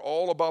 man, they're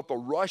all about the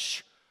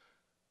rush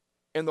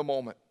in the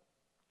moment.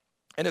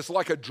 And it's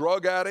like a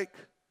drug addict.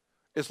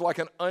 It's like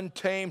an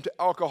untamed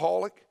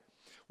alcoholic.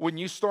 When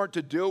you start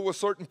to deal with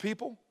certain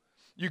people,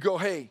 you go,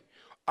 hey,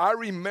 I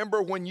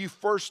remember when you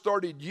first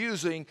started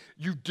using,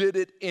 you did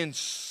it in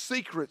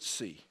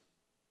secrecy.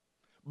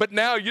 But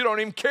now you don't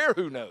even care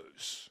who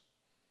knows.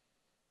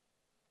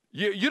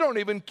 You don't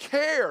even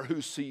care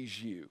who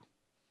sees you.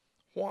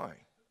 Why?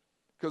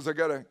 because I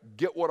got to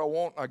get what I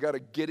want. I got to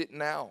get it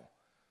now.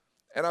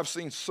 And I've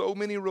seen so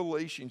many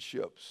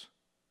relationships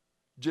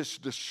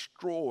just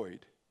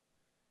destroyed.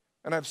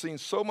 And I've seen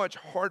so much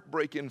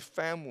heartbreak in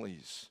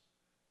families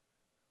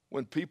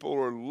when people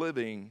are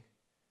living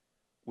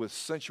with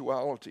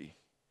sensuality.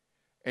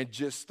 And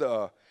just,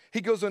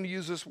 he goes on to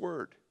use this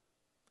word.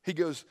 He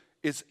goes,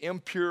 it's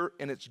impure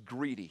and it's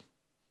greedy.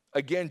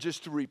 Again,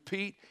 just to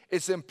repeat,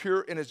 it's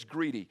impure and it's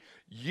greedy.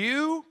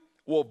 You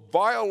will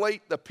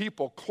violate the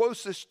people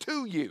closest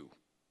to you.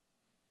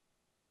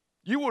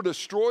 You will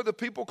destroy the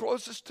people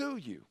closest to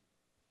you.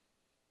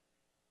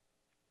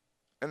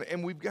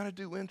 And we've got to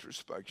do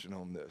introspection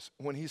on this.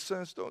 When he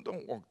says,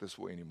 don't walk this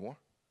way anymore.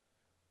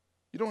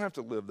 You don't have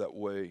to live that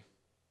way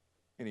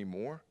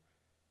anymore.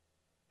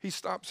 He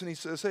stops and he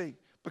says, hey,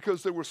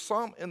 because there were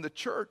some in the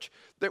church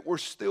that were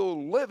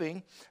still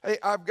living. Hey,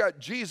 I've got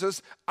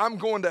Jesus. I'm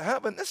going to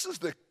heaven. This is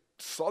the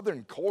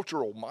Southern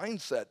cultural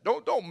mindset.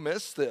 Don't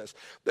miss this.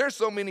 There's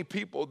so many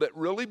people that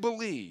really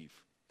believe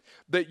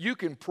that you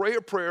can pray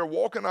a prayer,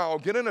 walk an aisle,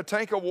 get in a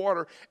tank of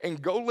water,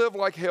 and go live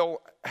like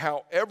hell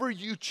however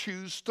you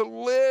choose to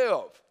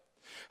live.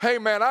 Hey,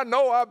 man, I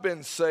know I've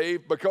been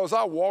saved because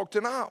I walked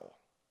an aisle.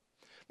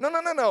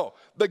 No.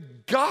 The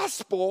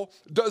gospel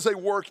does a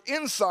work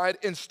inside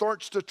and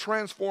starts to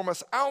transform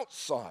us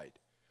outside.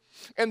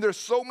 And there's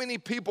so many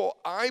people,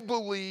 I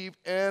believe,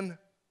 in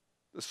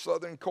the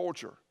Southern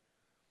culture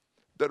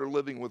that are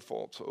living with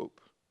false hope.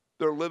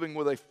 They're living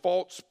with a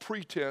false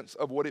pretense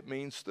of what it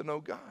means to know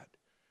God.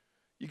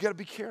 You got to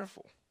be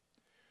careful.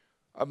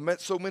 I've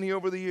met so many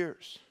over the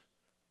years.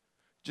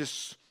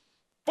 Just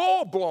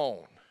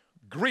full-blown,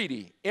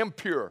 greedy,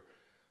 impure,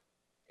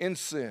 in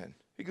sin.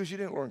 He goes, you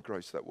didn't learn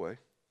Christ that way.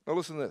 Now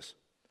listen to this.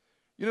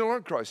 You didn't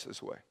learn Christ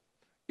this way.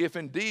 If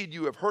indeed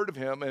you have heard of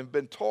him and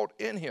been taught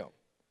in him.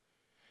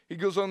 He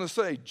goes on to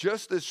say,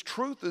 just as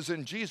truth is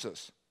in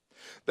Jesus,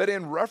 that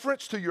in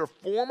reference to your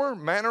former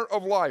manner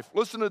of life,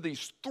 listen to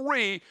these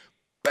three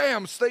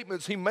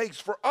statements he makes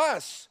for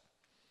us.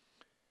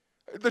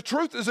 The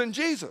truth is in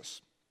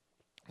Jesus.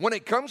 When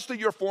it comes to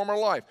your former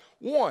life,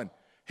 one,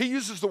 he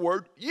uses the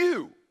word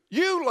you.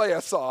 You lay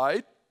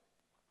aside,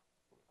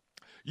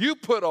 you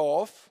put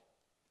off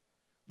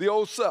the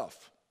old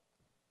self.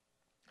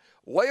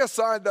 Lay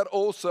aside that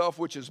old self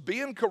which is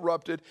being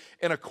corrupted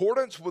in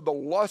accordance with the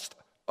lust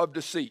of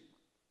deceit.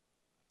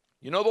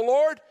 You know the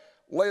Lord?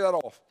 Lay that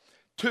off.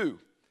 Two,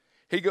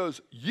 he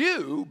goes,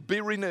 you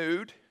be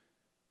renewed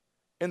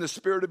in the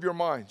spirit of your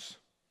minds.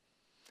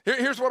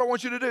 Here's what I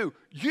want you to do.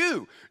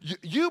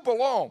 You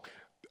belong.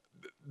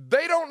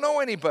 They don't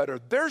know any better.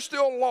 They're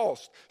still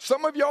lost.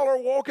 Some of y'all are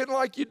walking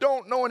like you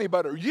don't know any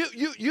better.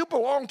 You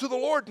belong to the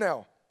Lord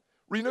now.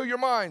 Renew your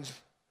minds.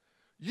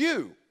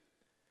 You.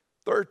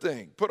 Third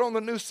thing, put on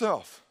the new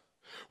self,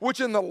 which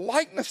in the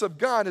likeness of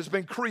God has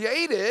been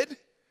created.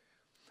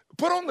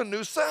 Put on the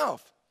new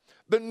self.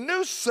 The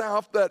new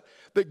self that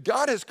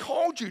God has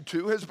called you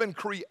to has been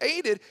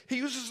created. He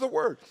uses the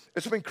word.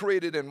 It's been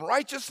created in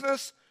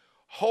righteousness,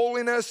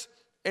 holiness,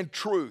 and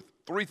truth.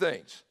 Three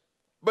things.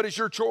 But it's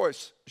your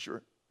choice. It's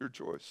your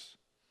choice.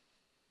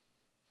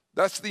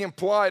 That's the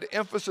implied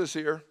emphasis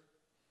here.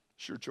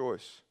 It's your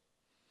choice.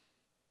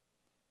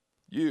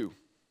 You.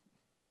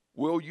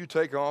 Will you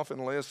take off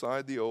and lay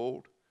aside the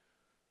old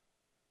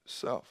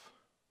self?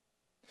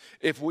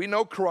 If we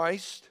know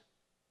Christ,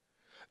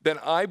 then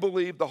I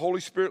believe the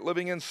Holy Spirit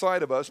living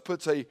inside of us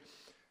puts a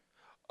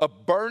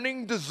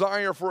burning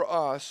desire for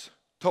us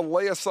to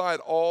lay aside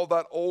all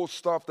that old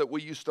stuff that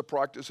we used to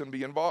practice and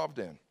be involved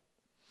in.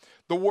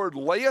 The word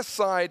lay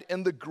aside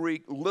in the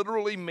Greek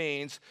literally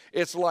means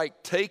it's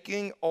like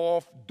taking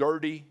off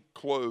dirty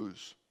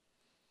clothes.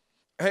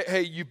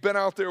 Hey, you've been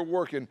out there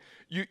working.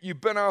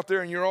 You've been out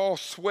there and you're all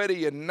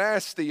sweaty and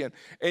nasty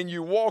and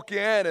you walk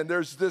in and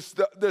there's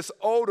this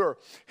odor.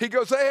 He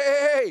goes,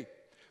 hey,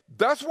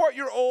 that's what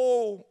your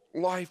old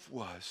life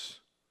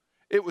was.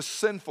 It was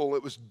sinful.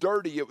 It was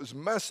dirty. It was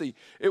messy.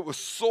 It was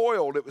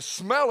soiled. It was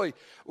smelly.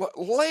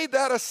 Lay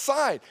that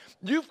aside.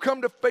 You've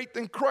come to faith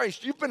in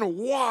Christ. You've been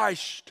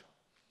washed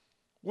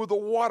with the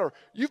water.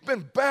 You've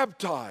been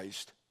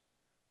baptized.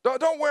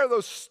 Don't wear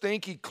those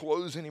stinky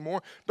clothes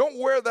anymore. Don't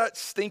wear that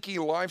stinky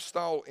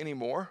lifestyle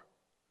anymore.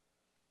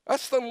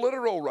 That's the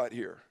literal right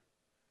here.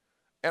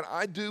 And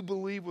I do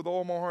believe with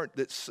all my heart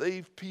that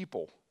saved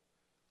people,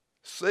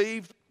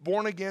 saved,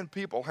 born-again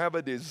people have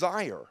a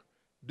desire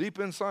deep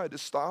inside to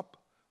stop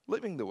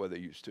living the way they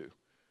used to.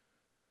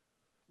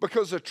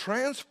 Because the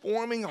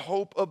transforming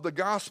hope of the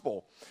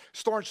gospel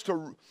starts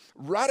to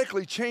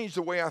radically change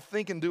the way I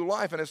think and do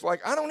life. And it's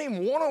like, I don't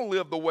even want to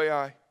live the way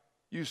I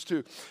used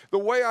to. The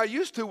way I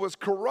used to was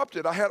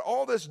corrupted. I had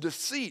all this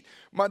deceit.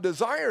 My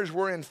desires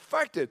were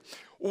infected.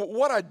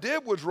 What I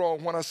did was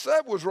wrong. What I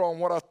said was wrong.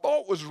 What I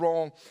thought was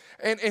wrong.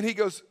 And he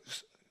goes,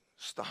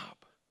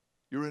 stop.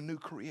 You're a new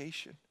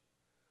creation.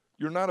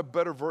 You're not a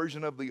better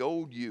version of the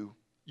old you.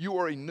 You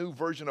are a new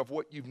version of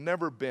what you've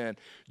never been.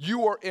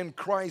 You are in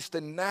Christ,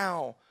 and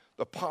now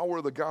the power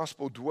of the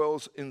gospel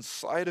dwells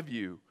inside of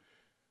you.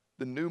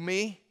 The new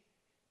me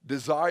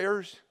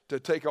desires to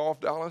take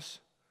off, Dallas,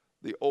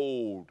 the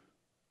old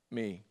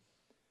me.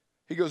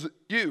 He goes,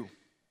 you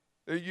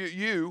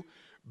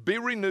be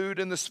renewed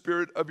in the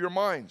spirit of your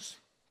minds.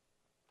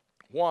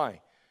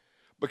 Why?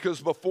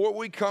 Because before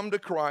we come to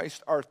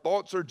Christ, our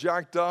thoughts are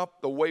jacked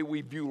up. The way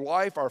we view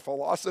life, our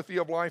philosophy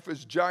of life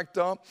is jacked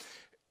up.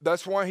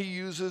 That's why he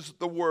uses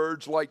the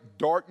words like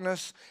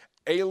darkness,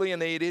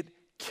 alienated,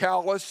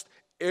 calloused,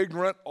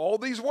 ignorant, all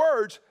these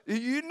words.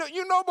 You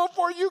know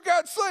before you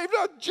got saved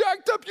how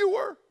jacked up you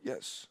were?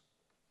 Yes.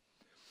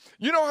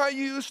 You know how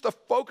you used to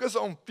focus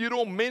on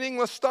futile,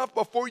 meaningless stuff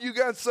before you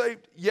got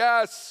saved?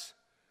 Yes.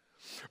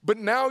 But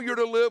now you're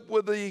to live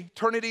with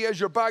eternity as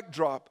your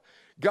backdrop.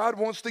 God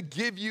wants to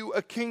give you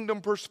a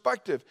kingdom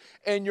perspective.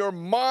 And your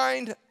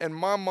mind and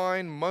my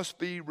mind must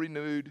be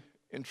renewed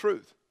in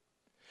truth.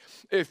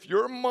 If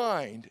your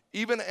mind,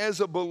 even as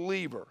a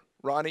believer,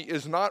 Ronnie,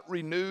 is not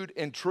renewed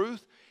in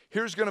truth,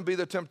 here's going to be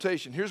the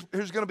temptation. Here's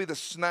going to be the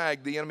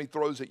snag the enemy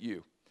throws at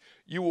you.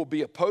 You will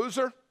be a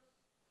poser.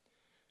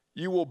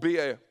 You will be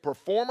a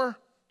performer.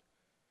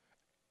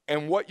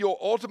 And what you'll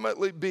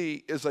ultimately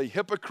be is a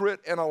hypocrite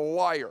and a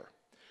liar,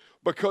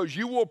 because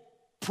you will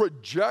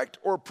project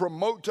or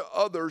promote to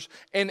others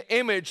an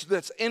image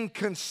that's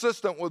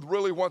inconsistent with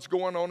really what's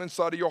going on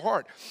inside of your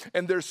heart.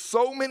 And there's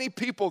so many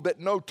people that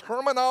know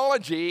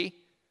terminology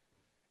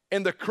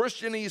in the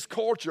Christianese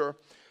culture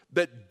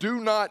that do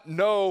not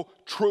know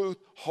truth,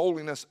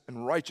 holiness,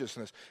 and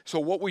righteousness. So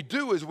what we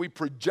do is we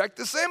project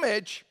this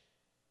image.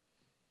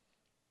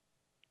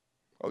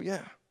 Oh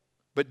yeah.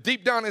 But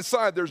deep down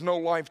inside, there's no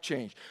life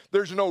change.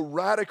 There's no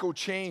radical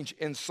change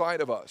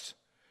inside of us.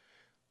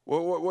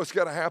 Well, what's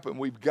got to happen?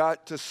 We've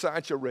got to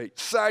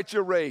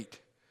saturate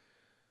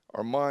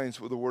our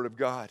minds with the Word of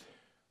God.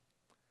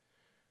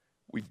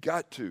 We've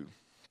got to.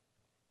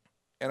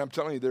 And I'm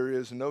telling you, there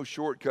is no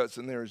shortcuts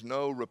and there is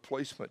no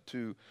replacement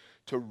to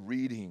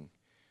reading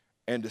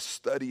and to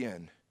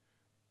studying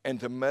and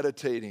to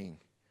meditating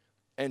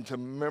and to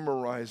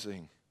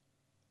memorizing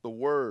the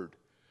Word.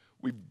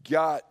 We've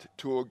got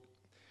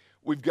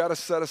to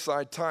set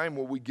aside time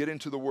where we get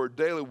into the Word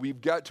daily. We've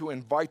got to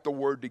invite the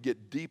Word to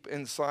get deep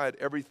inside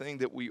everything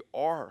that we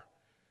are.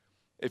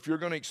 If you're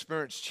going to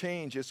experience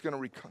change, it's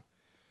going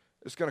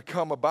to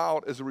come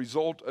about as a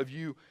result of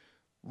you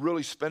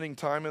really spending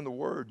time in the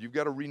Word. You've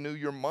got to renew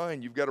your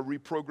mind. You've got to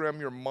reprogram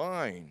your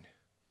mind.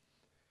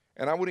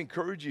 And I would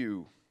encourage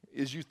you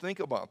as you think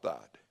about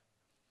that.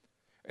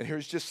 And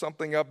here's just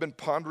something I've been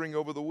pondering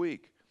over the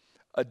week.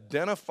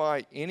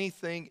 Identify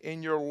anything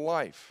in your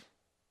life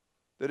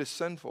that is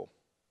sinful.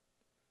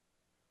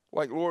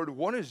 Like, Lord,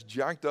 what is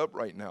jacked up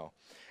right now?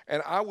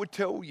 And I would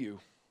tell you,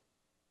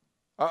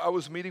 I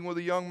was meeting with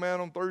a young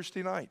man on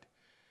Thursday night.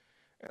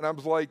 And I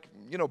was like,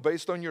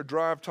 based on your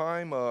drive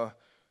time,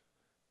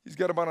 he's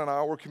got about an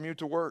hour commute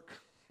to work.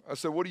 I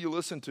said, what do you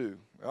listen to?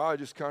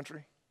 Just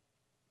country.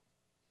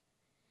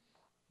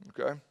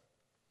 Okay.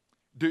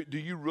 Do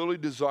you really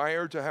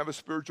desire to have a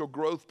spiritual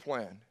growth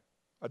plan?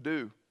 I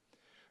do.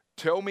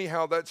 Tell me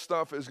how that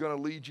stuff is going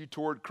to lead you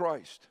toward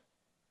Christ.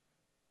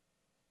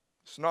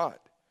 It's not.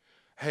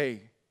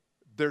 Hey,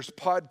 there's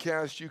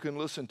podcasts you can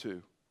listen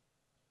to.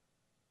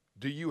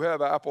 Do you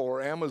have Apple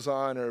or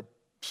Amazon or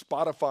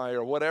Spotify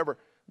or whatever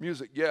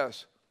music?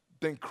 Yes.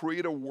 Then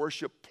create a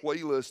worship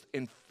playlist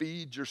and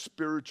feed your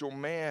spiritual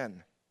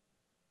man.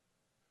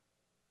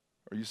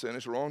 Are you saying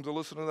it's wrong to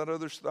listen to that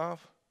other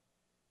stuff?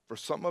 For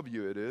some of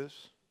you it is.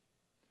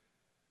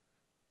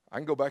 I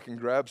can go back and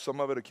grab some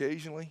of it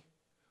occasionally.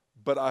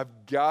 But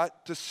I've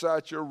got to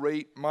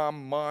saturate my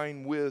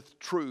mind with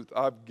truth.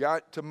 I've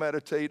got to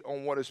meditate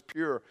on what is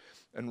pure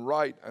and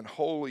right and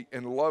holy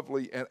and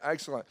lovely and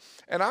excellent.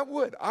 And I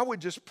would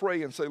just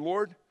pray and say,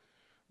 Lord,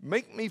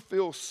 make me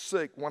feel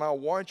sick when I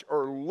watch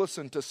or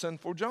listen to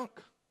sinful junk.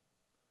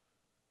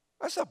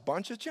 That's a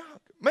bunch of junk.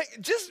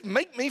 Just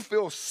make me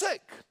feel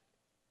sick.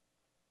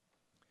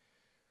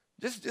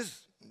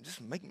 Just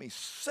make me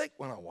sick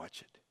when I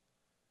watch it.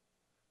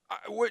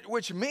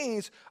 Which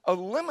means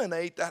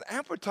eliminate that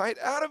appetite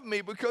out of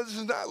me, because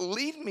it's not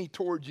leading me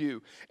toward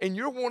you. And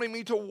you're wanting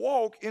me to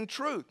walk in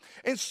truth.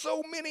 And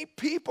so many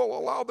people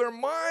allow their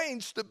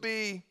minds to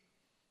be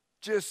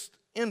just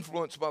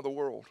influenced by the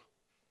world.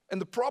 And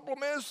the problem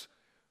is,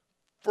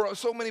 for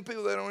so many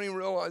people, they don't even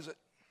realize it.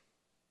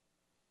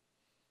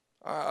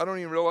 I don't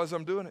even realize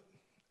I'm doing it.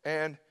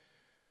 And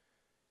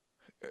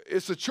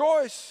it's a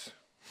choice.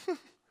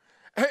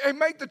 Hey,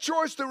 make the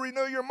choice to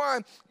renew your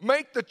mind.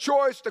 Make the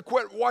choice to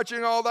quit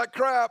watching all that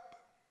crap.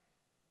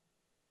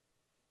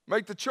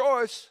 Make the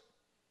choice.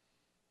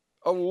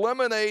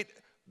 Eliminate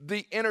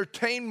the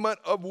entertainment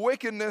of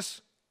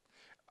wickedness.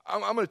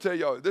 I'm going to tell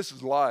y'all, this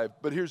is live,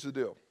 but here's the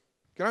deal.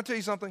 Can I tell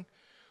you something?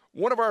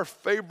 One of our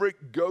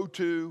favorite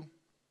go-to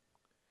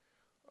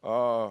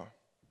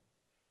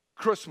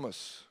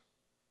Christmas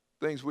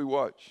things we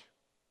watch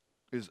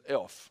is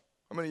Elf.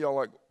 How many of y'all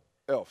like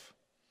Elf?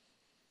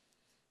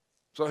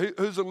 So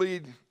who's the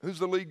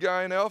lead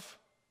guy in Elf?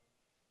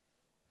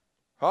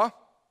 Huh?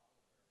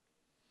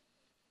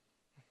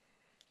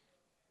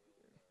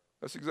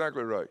 That's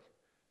exactly right.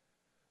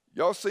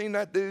 Y'all seen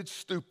that dude's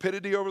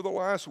stupidity over the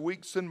last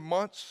weeks and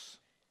months?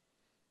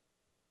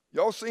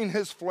 Y'all seen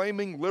his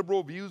flaming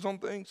liberal views on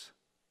things?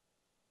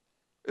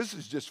 This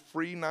is just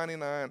free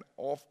 99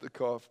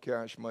 off-the-cuff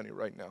cash money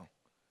right now.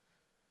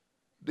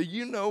 Do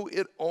you know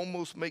it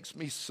almost makes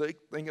me sick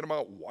thinking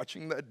about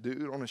watching that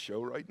dude on a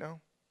show right now?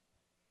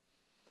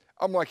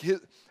 I'm like,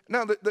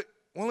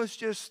 well, it's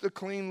just a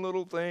clean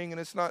little thing,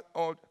 and it's not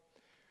all.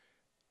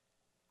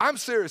 I'm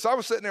serious. I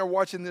was sitting there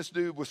watching this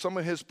dude with some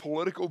of his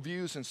political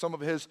views and some of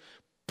his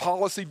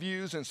policy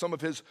views and some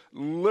of his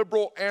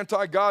liberal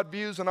anti-God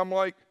views, and I'm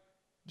like,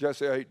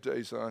 Jesse, I hate to tell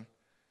you, son,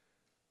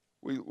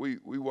 we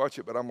watch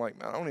it, but I'm like,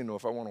 man, I don't even know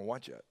if I want to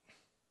watch it.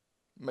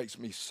 It makes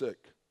me sick.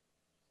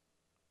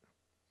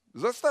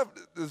 Does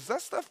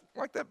that stuff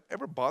like that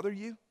ever bother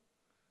you?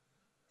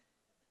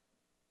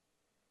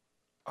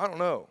 I don't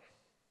know.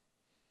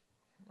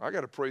 I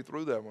got to pray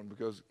through that one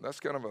because that's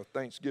kind of a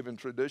Thanksgiving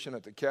tradition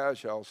at the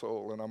Cash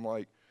household, and I'm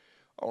like,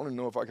 I don't even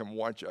know if I can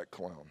watch that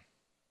clown.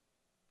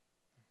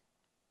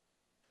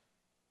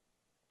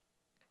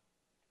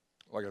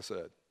 Like I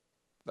said,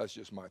 that's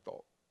just my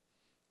thought.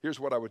 Here's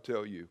what I would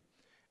tell you.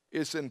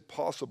 It's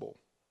impossible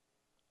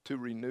to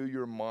renew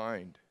your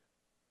mind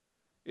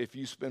if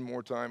you spend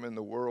more time in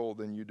the world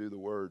than you do the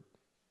Word.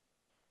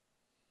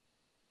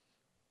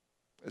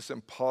 It's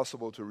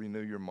impossible to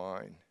renew your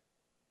mind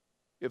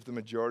if the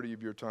majority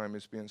of your time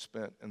is being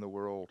spent in the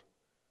world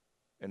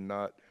and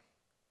not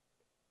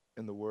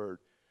in the Word.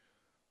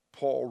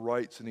 Paul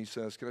writes and he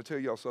says, can I tell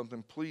y'all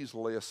something? Please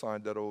lay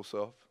aside that old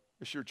self.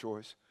 It's your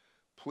choice.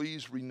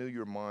 Please renew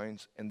your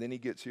minds. And then he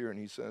gets here and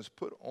he says,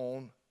 put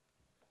on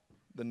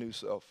the new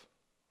self.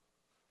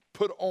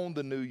 Put on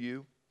the new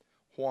you.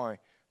 Why?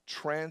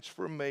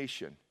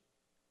 Transformation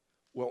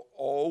will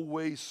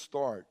always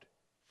start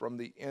from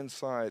the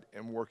inside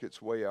and work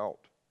its way out.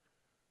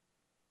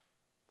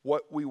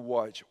 What we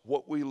watch,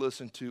 what we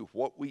listen to,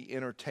 what we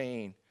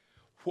entertain,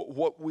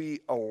 what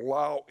we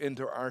allow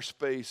into our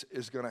space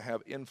is going to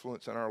have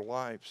influence in our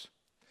lives.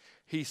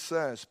 He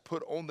says,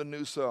 put on the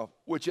new self,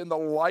 which in the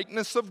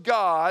likeness of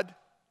God,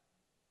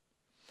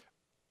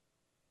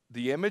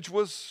 the image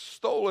was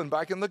stolen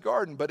back in the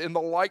garden, but in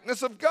the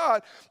likeness of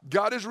God,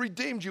 God has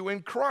redeemed you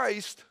in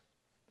Christ.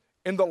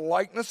 In the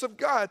likeness of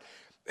God,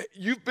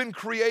 you've been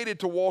created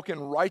to walk in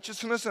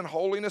righteousness and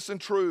holiness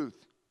and truth.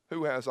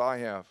 Who has? I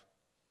have.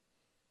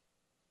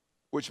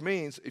 Which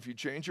means if you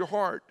change your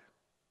heart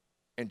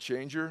and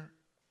change your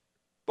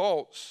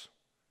thoughts,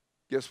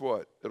 guess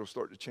what? It'll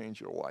start to change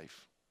your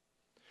life.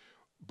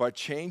 By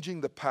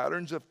changing the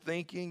patterns of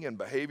thinking and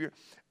behavior,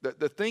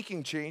 the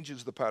thinking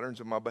changes the patterns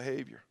of my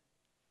behavior.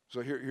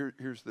 So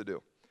here's the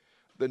deal.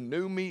 The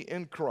new me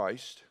in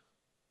Christ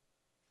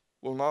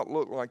will not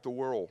look like the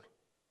world,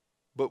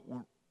 but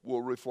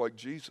will reflect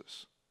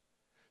Jesus.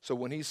 So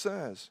when he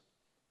says,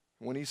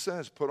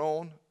 put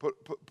on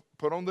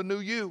the new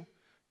you,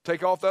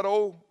 take off that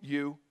old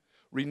you,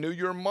 renew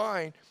your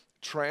mind,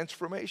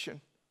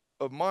 transformation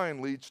of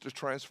mind leads to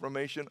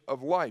transformation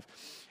of life.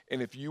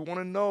 And if you want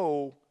to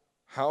know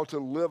how to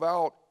live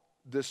out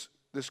this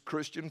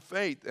Christian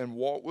faith and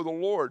walk with the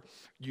Lord,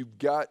 you've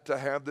got to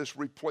have this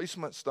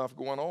replacement stuff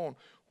going on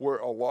where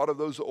a lot of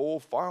those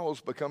old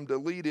files become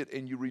deleted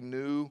and you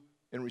renew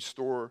and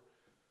restore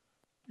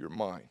your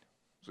mind.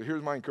 So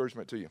here's my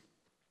encouragement to you.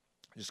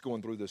 Just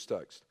going through this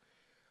text.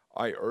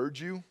 I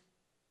urge you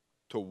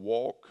to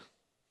walk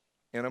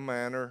in a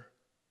manner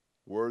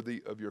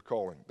worthy of your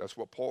calling. That's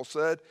what Paul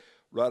said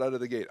right out of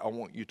the gate. I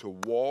want you to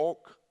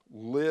walk,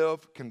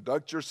 live,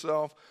 conduct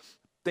yourself,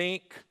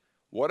 think,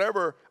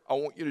 whatever. I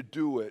want you to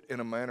do it in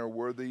a manner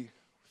worthy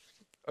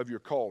of your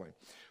calling.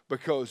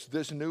 Because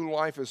this new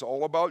life is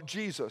all about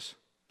Jesus,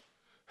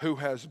 who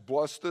has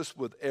blessed us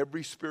with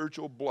every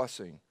spiritual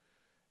blessing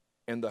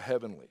in the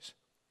heavenlies.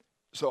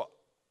 So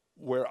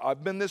where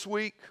I've been this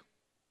week,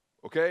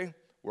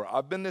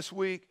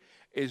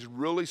 is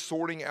really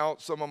sorting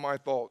out some of my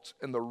thoughts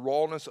and the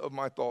rawness of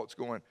my thoughts,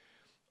 going,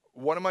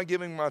 what am I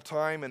giving my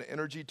time and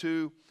energy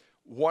to?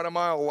 What am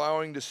I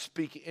allowing to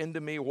speak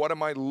into me? What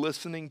am I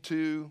listening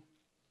to?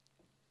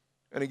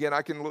 And again,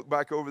 I can look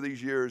back over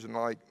these years and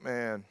like,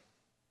 man,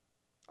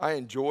 I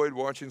enjoyed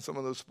watching some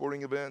of those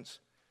sporting events.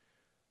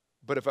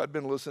 But if I'd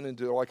been listening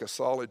to like a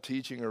solid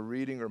teaching or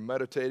reading or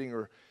meditating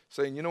or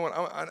saying, you know what,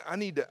 I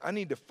need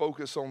to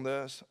focus on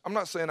this. I'm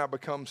not saying I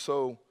become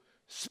so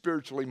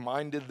spiritually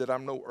minded that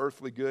I'm no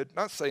earthly good.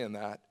 Not saying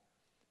that.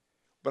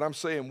 But I'm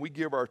saying we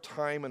give our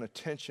time and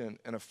attention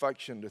and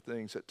affection to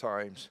things at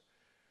times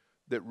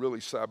that really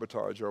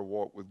sabotage our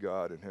walk with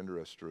God and hinder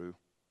us through.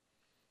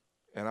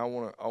 And I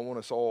want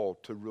us all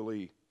to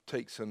really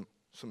take some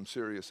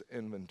serious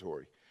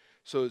inventory.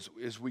 So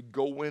as we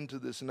go into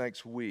this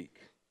next week,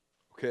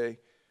 okay,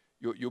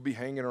 you'll be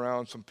hanging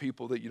around some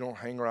people that you don't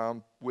hang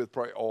around with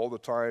probably all the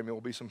time.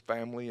 There'll be some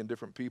family and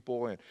different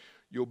people, and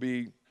you'll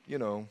be,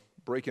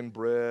 breaking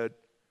bread,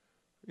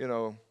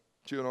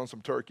 chewing on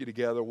some turkey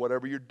together,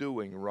 whatever you're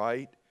doing,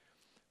 right?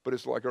 But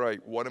it's like, all right,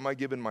 what am I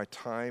giving my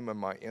time and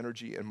my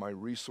energy and my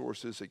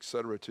resources, et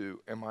cetera, to?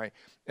 Am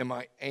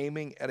I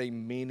aiming at a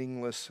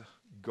meaningless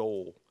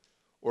goal?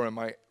 Or am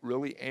I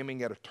really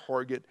aiming at a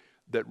target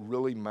that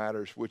really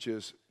matters, which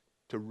is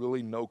to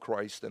really know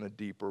Christ in a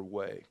deeper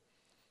way?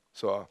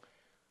 So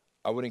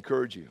I would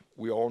encourage you,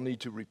 we all need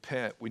to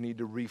repent. We need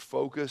to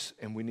refocus,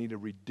 and we need to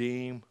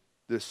redeem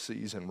this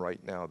season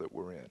right now that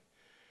we're in.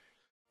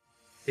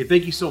 Hey,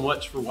 thank you so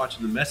much for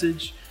watching the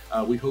message.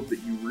 We hope that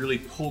you really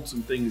pulled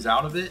some things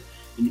out of it.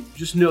 And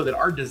just know that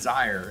our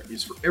desire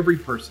is for every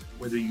person,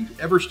 whether you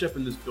ever step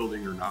in this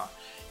building or not,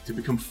 to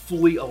become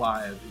fully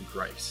alive in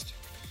Christ.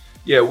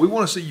 Yeah, we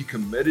want to see you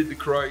committed to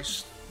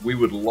Christ. We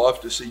would love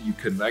to see you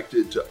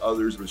connected to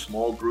others in a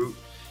small group.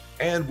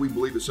 And we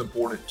believe it's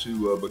important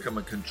to become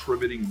a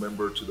contributing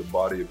member to the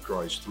body of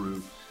Christ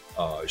through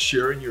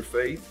sharing your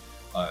faith,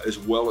 as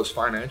well as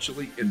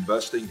financially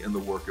investing in the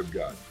work of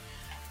God.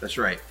 That's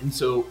right. And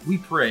so we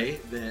pray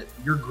that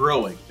you're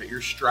growing, that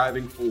you're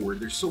striving forward.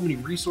 There's so many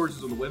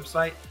resources on the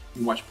website.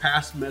 You can watch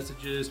past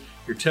messages,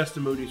 hear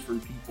testimonies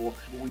from people.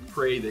 We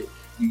pray that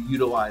you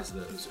utilize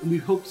those. And we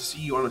hope to see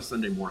you on a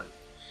Sunday morning.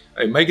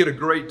 Hey, make it a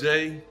great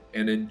day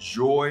and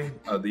enjoy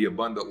the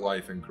abundant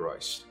life in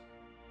Christ.